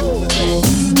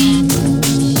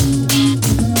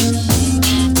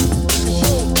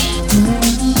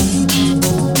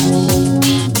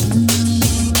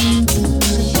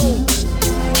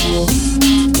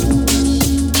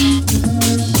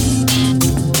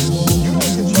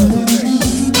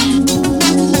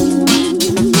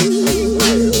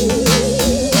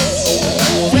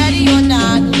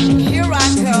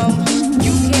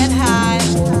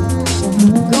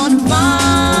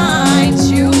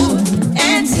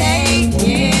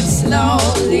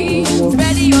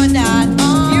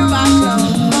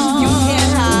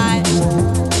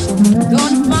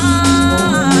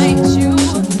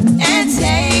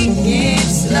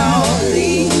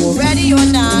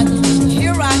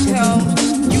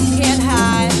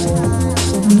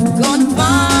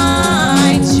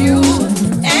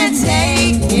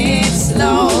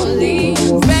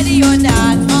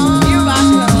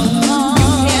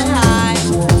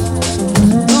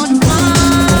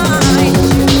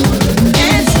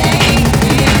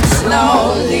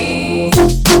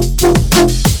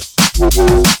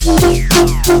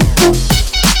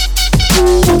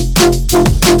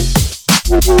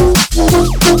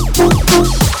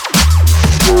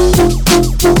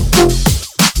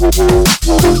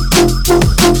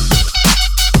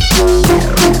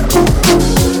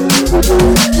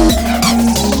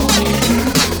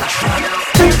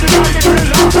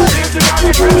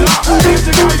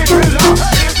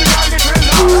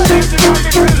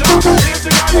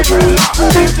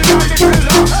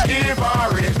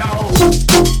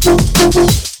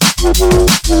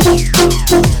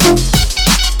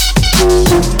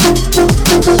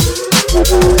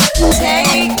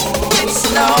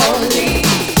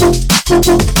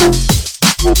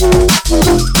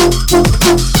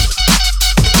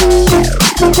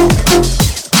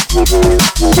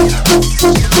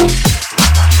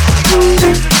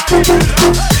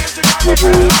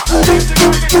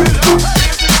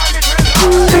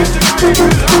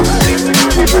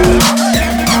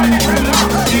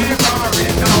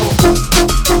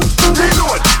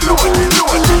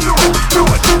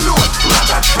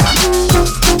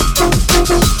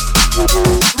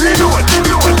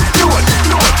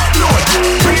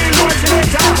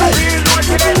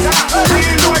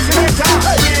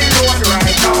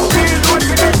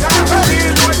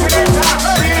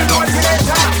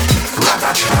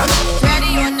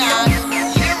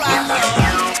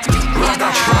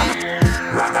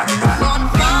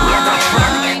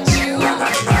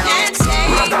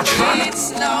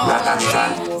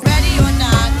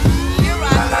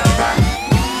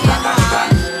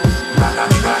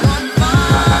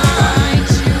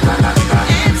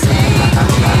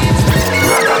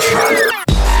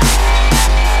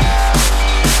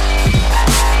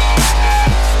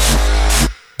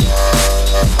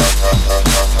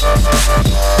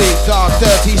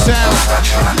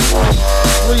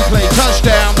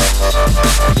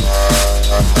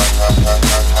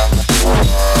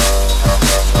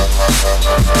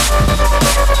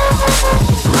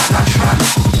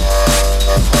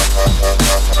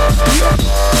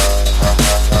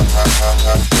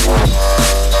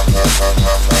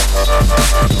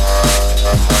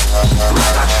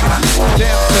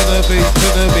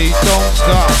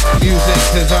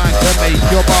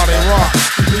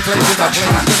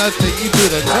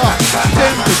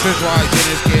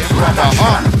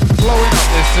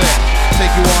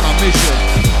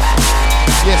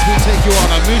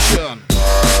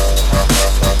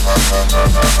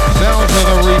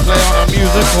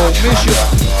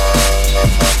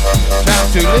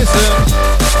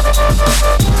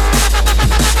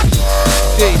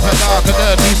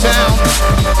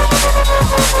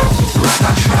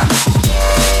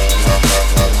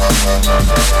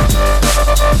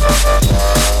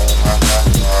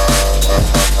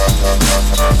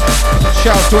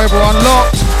 Shouts to everyone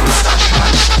locked.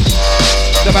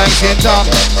 The Banksy and Dunn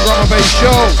drum and bass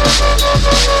show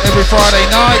every Friday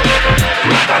night,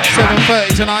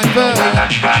 7:30 to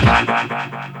 9:30.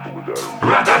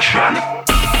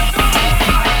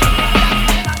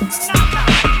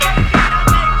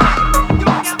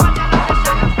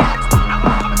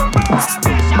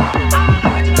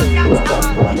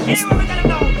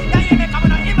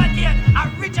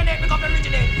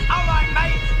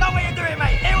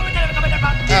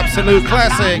 Absolute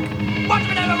classic.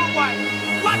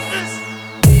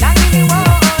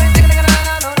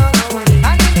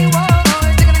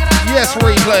 Yes,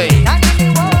 replay.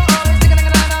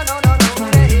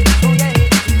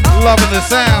 Loving the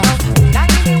sound.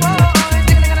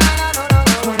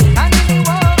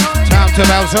 Time to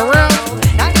bounce around.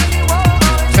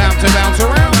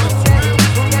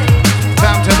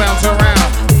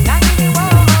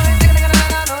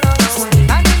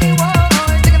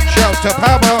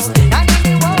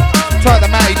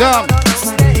 done.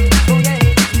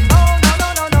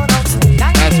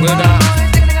 As we're done.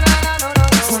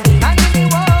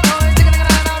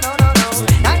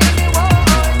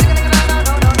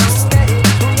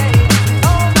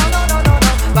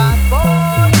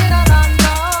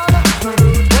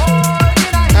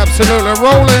 Absolutely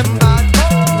rolling.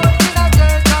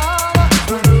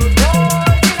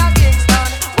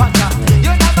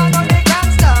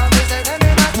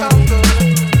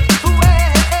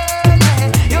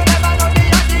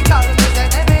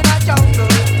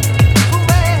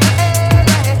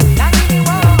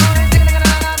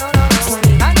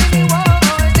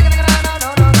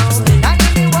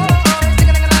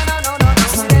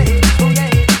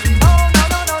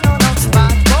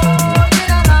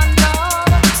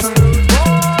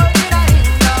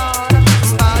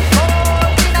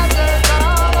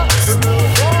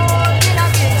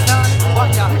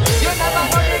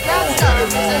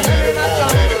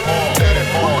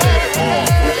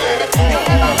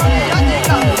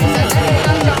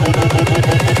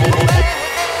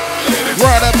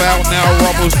 Now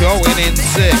Rubble's going in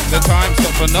sick. The time's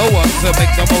not for no one to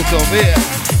make the most of it.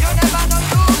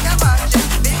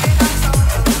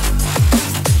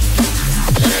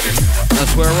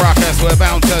 That's where rock, that's where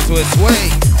bounce, that's where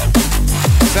sway.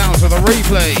 Sounds of the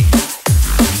replay.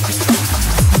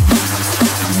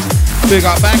 Big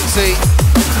up Banksy.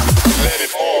 Let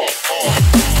it all.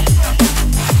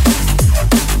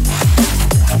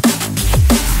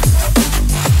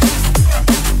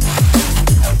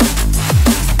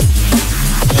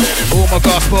 All my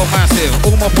gospel massive,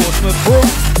 all my Portsmouth crew.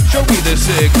 Show me the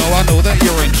signal, I know that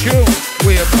you're in tune.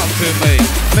 We have come to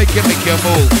make your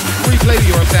move. Replay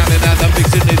your sounding and the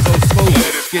mixing is so smooth.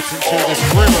 Get into this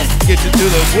rhythm, get into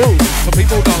the groove. Some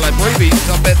people don't like brevies,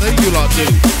 I bet that you lot do.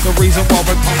 The reason why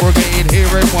we're congregated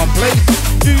here in one place.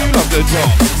 Do you love the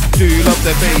drum? Do you love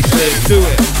the bass? Let's do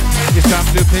it. It's time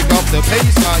to pick up the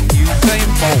pace like Usain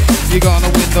Bolt. You're gonna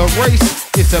win the race.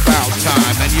 It's about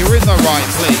time and you're in the right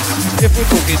place. If we're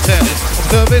talking tennis,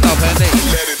 observing up an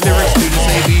ace. Lyrics to the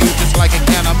save you just like a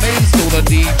can of mace. All the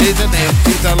DJs and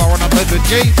MCs are Lauren up at the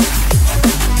J's.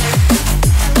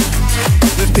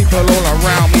 There's people all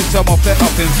around me, some of them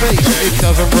up in face. It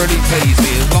doesn't really faze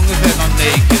me as long as they're not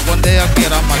naked. One day I'll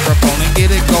get a microphone and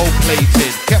get it gold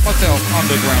plated. Kept myself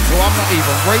underground so I'm not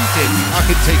even rated. I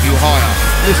can take you higher,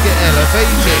 let's get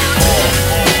elevated.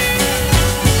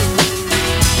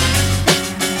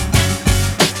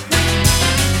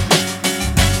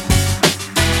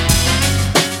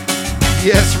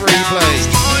 Yes, replay.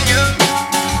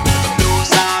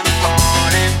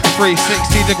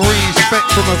 360 degrees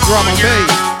spectrum of drum and bass.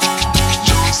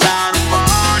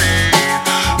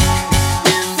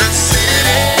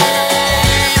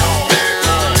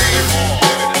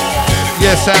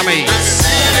 Yes, Ammy.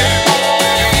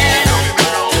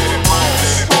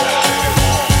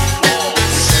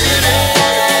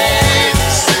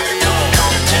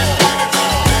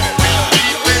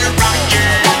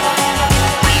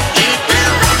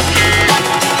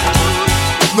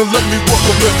 Now let me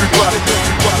welcome everybody.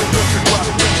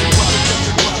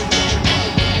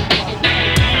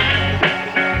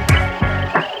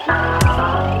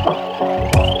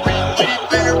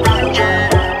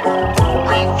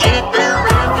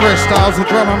 Fresh styles of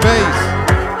drum and bass.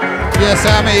 Yes,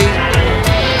 Ammy.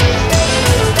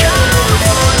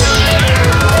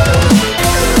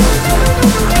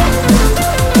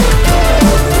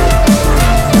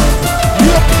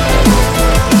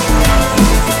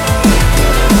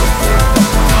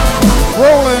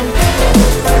 Rolling,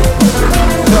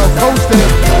 self-coasting.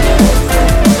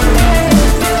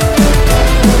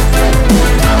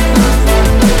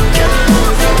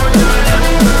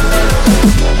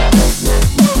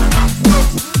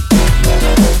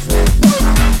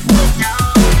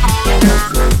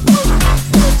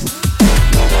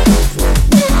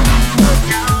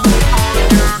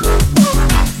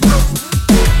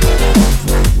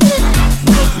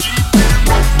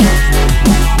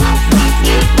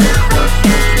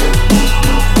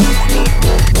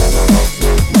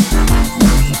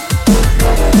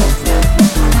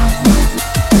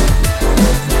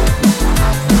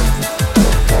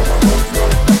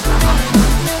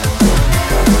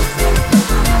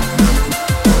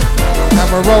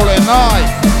 We're rolling live,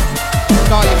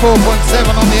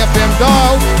 94.7 on the FM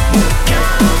dial,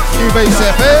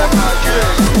 QBASEFM.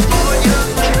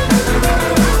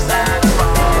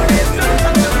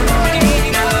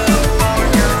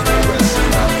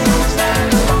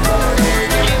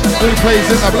 Replays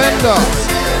in the blender.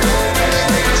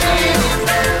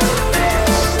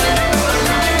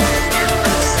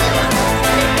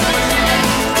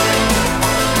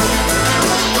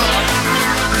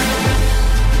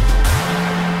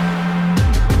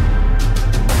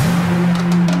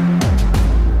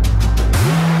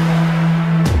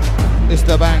 It's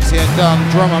the Banksy and Dunn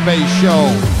drum and bass show.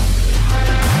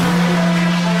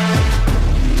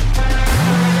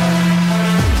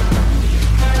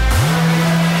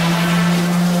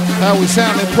 How we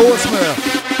sound in Portsmouth.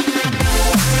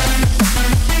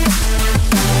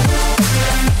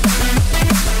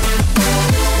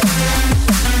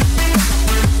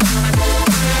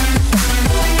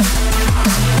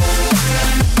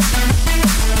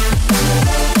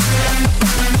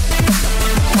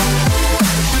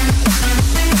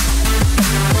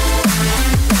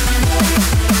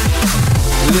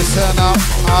 Listen up,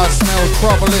 I smell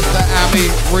trouble, it's the ammy,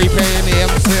 replaying the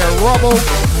MC rubble.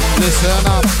 Listen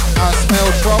up, I smell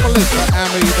trouble, it's the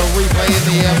ammy, the replaying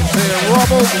the MC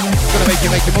rubble. Gonna make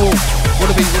you move,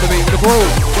 with a beat, with a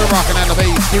groove. We're rocking and the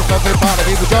bass, keep pumping, party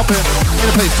people jumping. In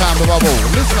the place, time to bubble.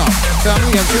 Listen up, sound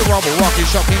the MC rubble, rocking,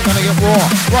 shocking, gonna get raw,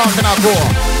 rocking our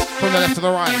core. From the left to the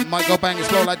right, might go bang and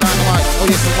slow like dynamite. Oh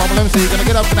yes, the rubble MC, gonna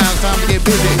get up and down, it's time to get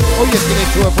busy. Oh yes, get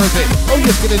into a prison. Oh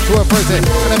yes, get into a prison.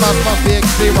 And it must be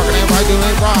XD, rocking it right, doing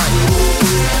it right.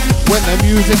 When the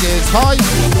music is high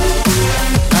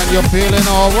and you're feeling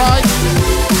alright,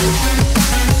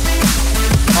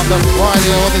 on the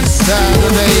Friday or the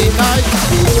Saturday night,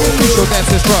 push your dance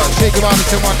is right, shake your body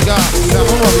to one guy. Sound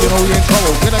the rubber, you know you're in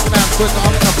trouble. Get up and down quick,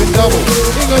 up and double.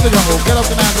 King of the jungle, get up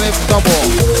and down, left double.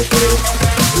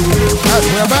 As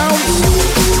we bounce,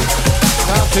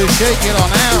 time to shake it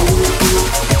on out.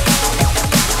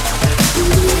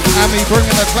 Ammy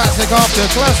bringing the classic after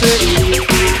classic.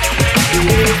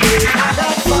 I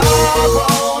got five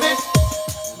on it.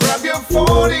 Grab your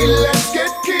 40, let's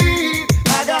get keyed.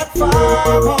 I got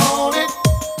five on it.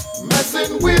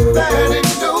 Messing with that in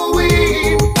the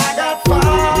weed. I got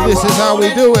five. This is how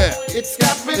we do it. It's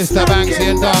the Banksy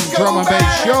and Dunn drum and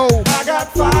bass show.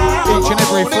 Each and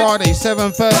every Friday,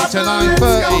 7:30 to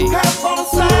 9:30.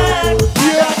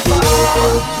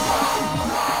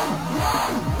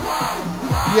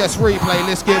 Yes, replay,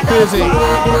 let's get busy.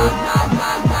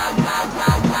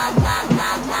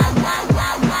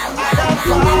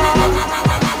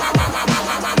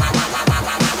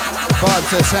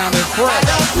 Vibes are sounding fresh.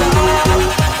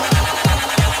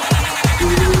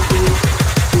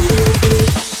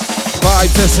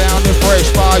 Vibes are sounding fresh,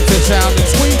 vibes are sounding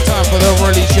sweet. Time for the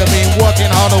release, you've been working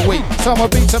hard all week. Summer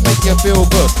beats to make you feel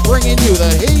good, bringing you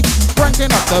the heat.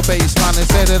 Cranking up the bass line and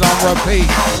set it on repeat.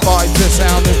 Vibes are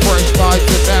sounding fresh, vibes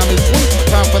are sounding sweet.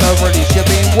 Time for the release, you've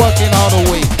been working hard all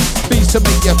week. Beats to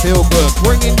make you feel good,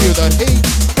 bringing you the heat.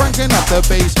 Cranking up the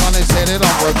bass line and set it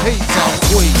on repeat. Sounds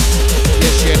sweet,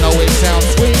 yes you know it sounds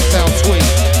sweet, sounds sweet.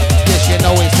 Yes you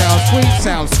know it sounds sweet,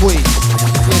 sounds sweet.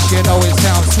 Yes you know it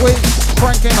sounds sweet.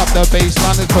 Cranking up the bass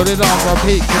line and put it on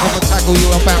repeat. Cause I'ma tackle you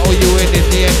and battle you, and in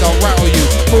the end I'll rattle you.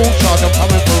 Full charge, I'm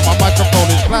coming through, my microphone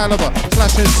is pliable.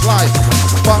 Slash and slice,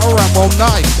 butter and roll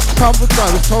nice. Come with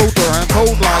drivers, told her and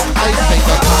told like I take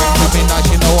the time to be nice,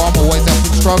 you know I'm always up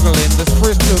and struggling. The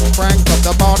spritz just cranked up,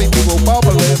 the body people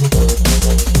bubbling.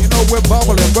 You know we're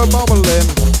bubbling, we're bubbling.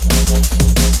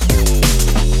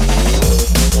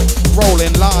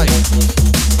 Rolling live.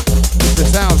 The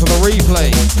sounds of the replay.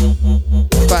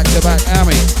 Back to back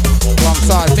Ammy,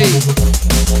 alongside me,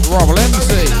 Rubble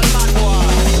MC.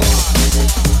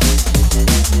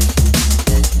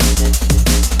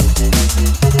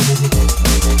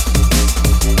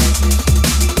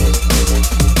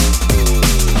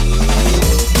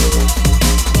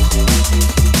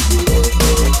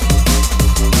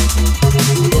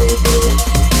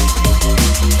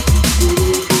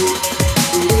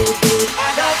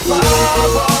 I got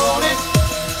five on it.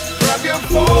 Grab your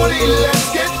 40, let's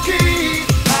get keyed.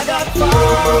 I got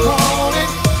five on it.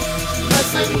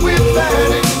 Messing with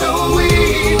that in the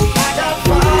weed. I got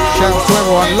five. Shouts to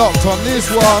everyone locked on this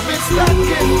one. I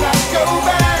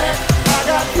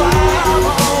got five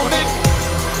on it.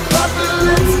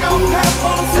 Let's go have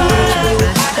on side.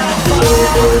 I got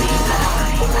five.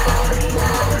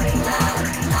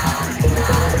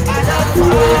 I got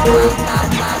five.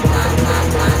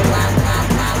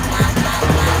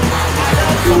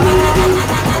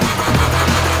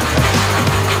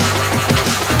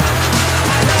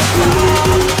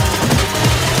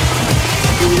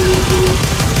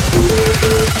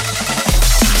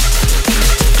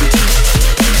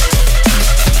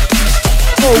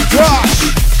 Oh gosh!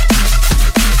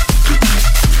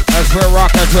 As we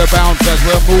rock, as we bounce, as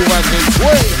we move, as we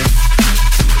sway.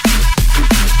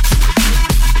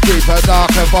 Deeper,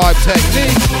 darker vibe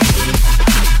technique.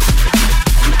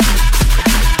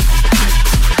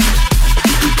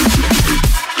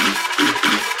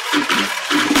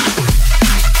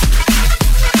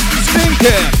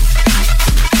 Stinking.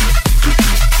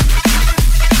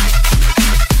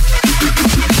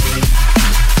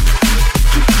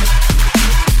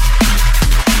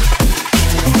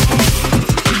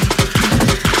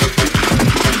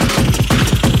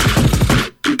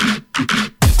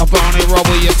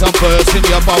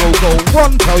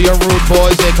 tell your rude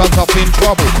boys here comes up in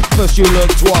trouble. First you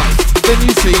look twice, then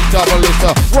you see double. It's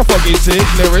a rough fucking sick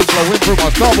lyrics flowing through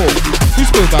my stubble. You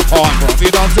spill that pint, bro,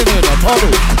 you dancing in a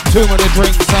puddle. Too many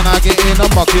drinks and I get in a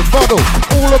mucking puddle.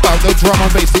 All about the drum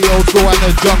and bass, the old school and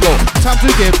the jungle. Time to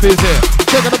get busy,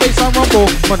 check out the bass and rumble.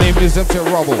 My name is MC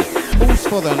Rubble, who's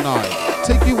for the night.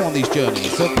 Take you on these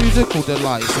journeys of musical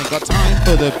delights. Ain't got time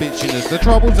for the bitchiness, the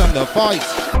troubles and the fights.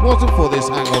 Wasn't for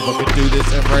this hangover, could do this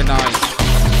every night.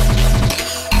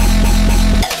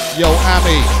 Yo,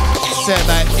 Ammy, set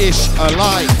that ish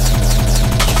alight.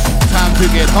 Time to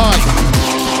get high.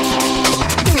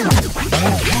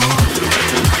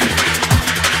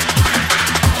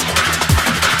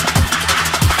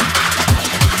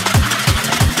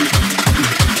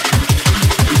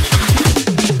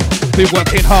 Been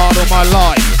working hard all my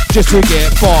life just to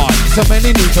get by. So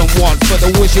many needs and wants, but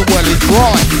the wishing well is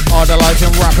dry.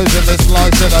 Idolizing rappers in the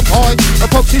slice of the pie.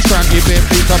 Epoxy strandy bit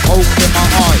beats a poke in my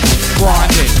eye.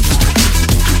 Grinding.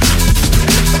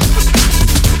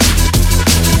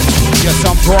 Yes,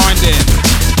 I'm grinding.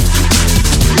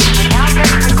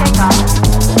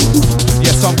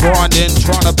 Yes, I'm grinding,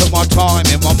 trying to put my time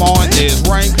in. My mind is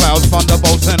rain clouds,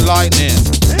 thunderbolts and lightning.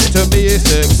 To me it's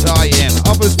exciting,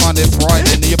 others find it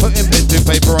frightening. You're putting pen to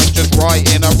paper and just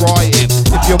writing and writing.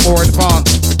 If you're more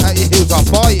advanced, at your heels I'm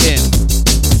biting.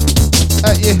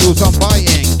 At your heels I'm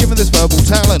biting. Given this verbal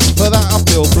talent, for that I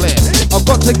feel blessed. I've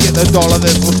got to get the dollar,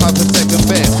 there's no time for second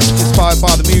best. Inspired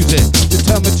by the music,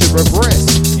 determined to regress.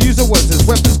 Use the words as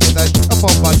weapons, get that shit up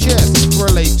off my chest.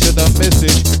 Relate to the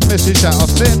message that I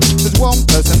send. There's one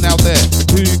person out there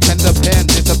who can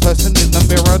depend. It's a person in the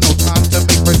mirror, no time to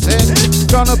make pretend.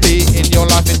 Gonna be in your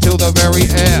life until the very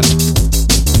end.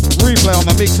 Replay on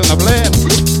the mix and the blend.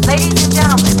 Ladies and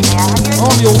gentlemen, may I have your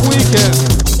on your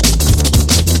weekend.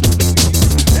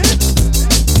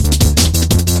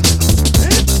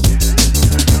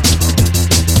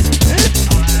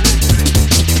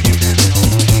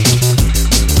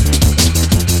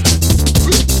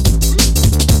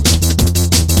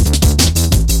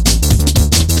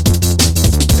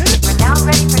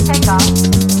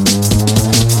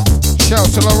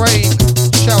 Shouts to Lorraine,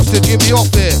 shouts to Jimmy Off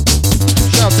there,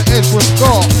 shouts to Ezra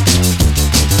Scott,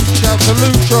 shouts to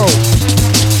Lutro,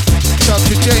 shouts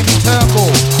to Jamie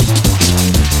Turnbull,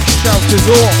 shouts to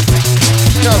Zork,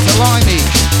 shouts to Limey,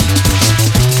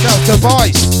 shouts to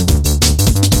Vice,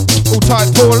 all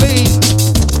tight Pauline.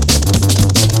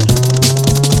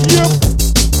 Yep.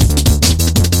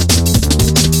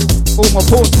 All my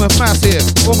Portsmouth massive,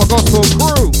 all my gospel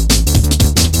crew.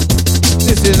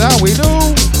 This is how we do.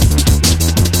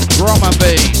 Drum and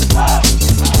bass.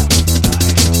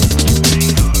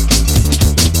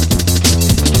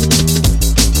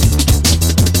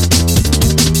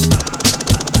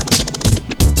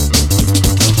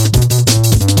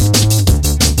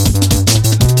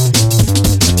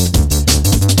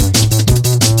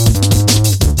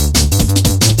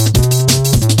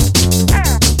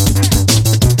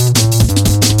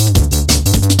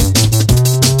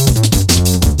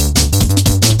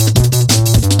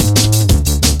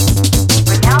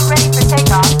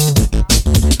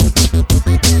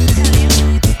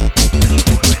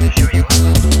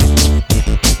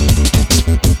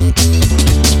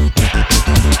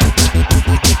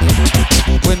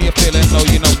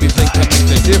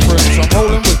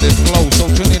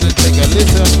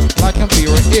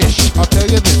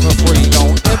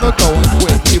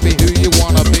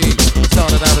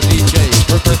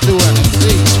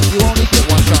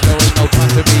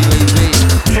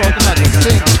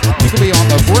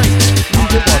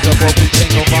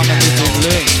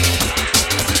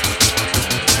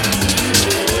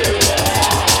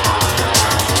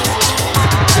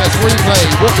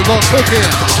 What we got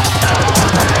cooking?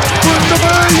 Bring the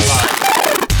bass!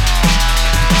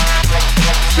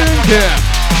 Stinking!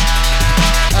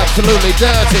 Absolutely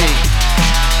dirty!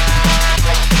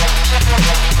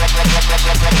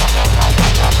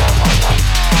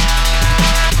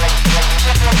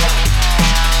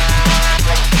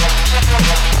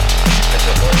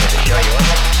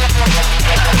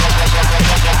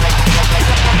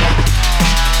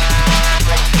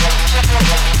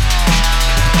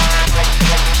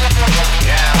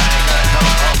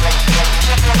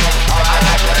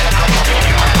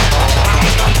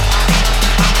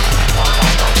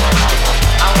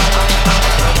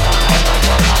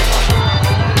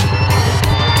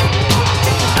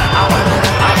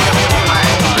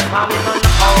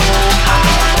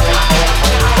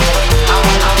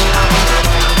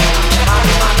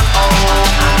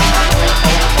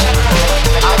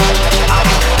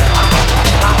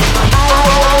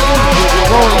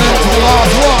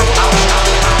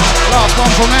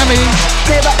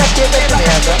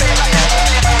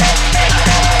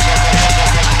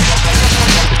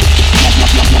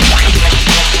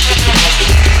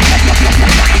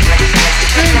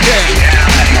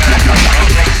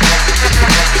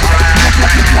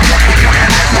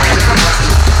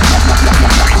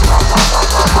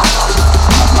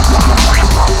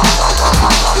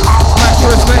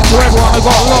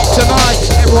 tonight.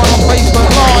 Everyone on Facebook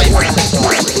Live.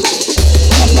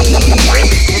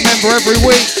 Remember, every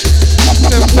week,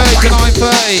 7:30 to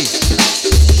 9:30,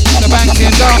 the Banksy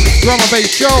and Dunn drum and bass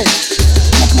show.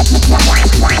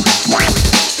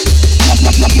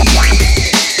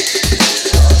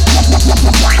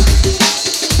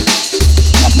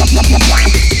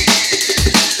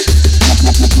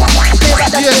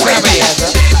 Yes, Abby.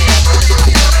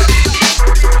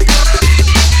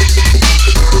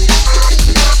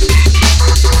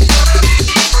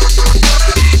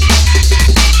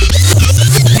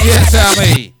 Yes,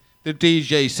 Ammy. The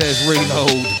DJ says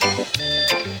reload.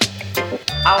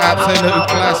 Absolute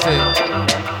classic.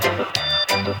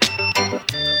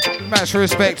 Much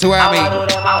respect to Ammy.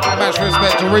 Much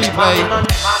respect to Replay.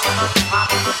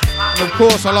 And of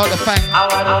course, I'd like to thank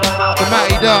the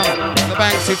Matty Dunn, the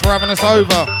Banksy, for having us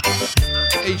over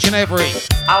each and every.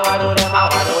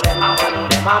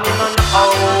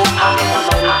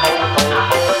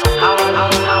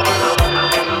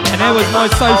 And there was my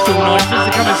social night just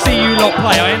to come and see you lot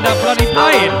play. I end up bloody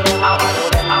playing.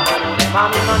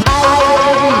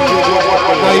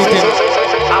 No, you didn't.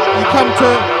 You come to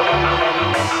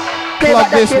plug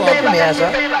this one.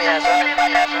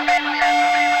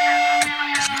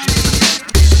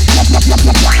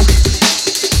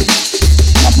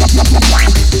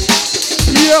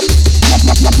 Yep.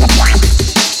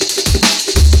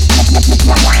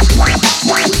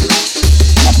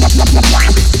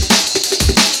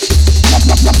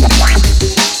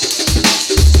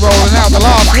 Rolling out the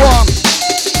last one.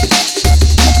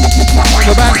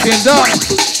 The Banksy and Dunn.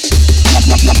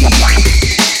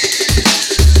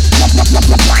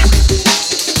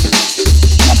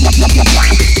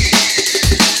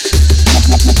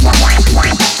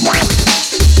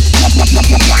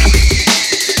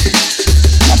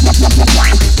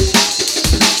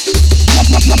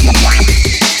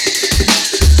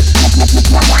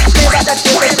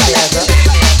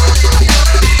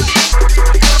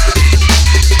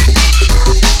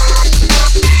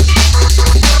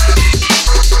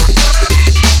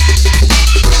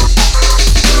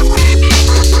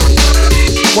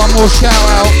 One more shout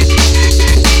out.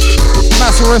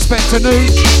 Massive respect to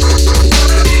Nooch.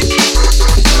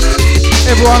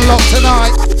 Everyone locked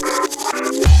tonight.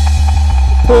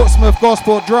 Portsmouth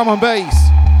Gosport drum and bass.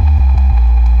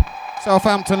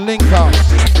 Southampton link up.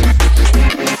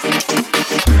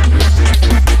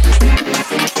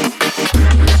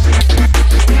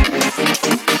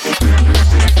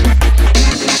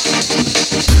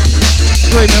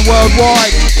 Streaming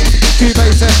worldwide.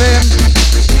 QBASEFM.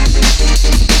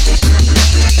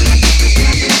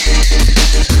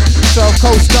 South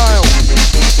Coast style.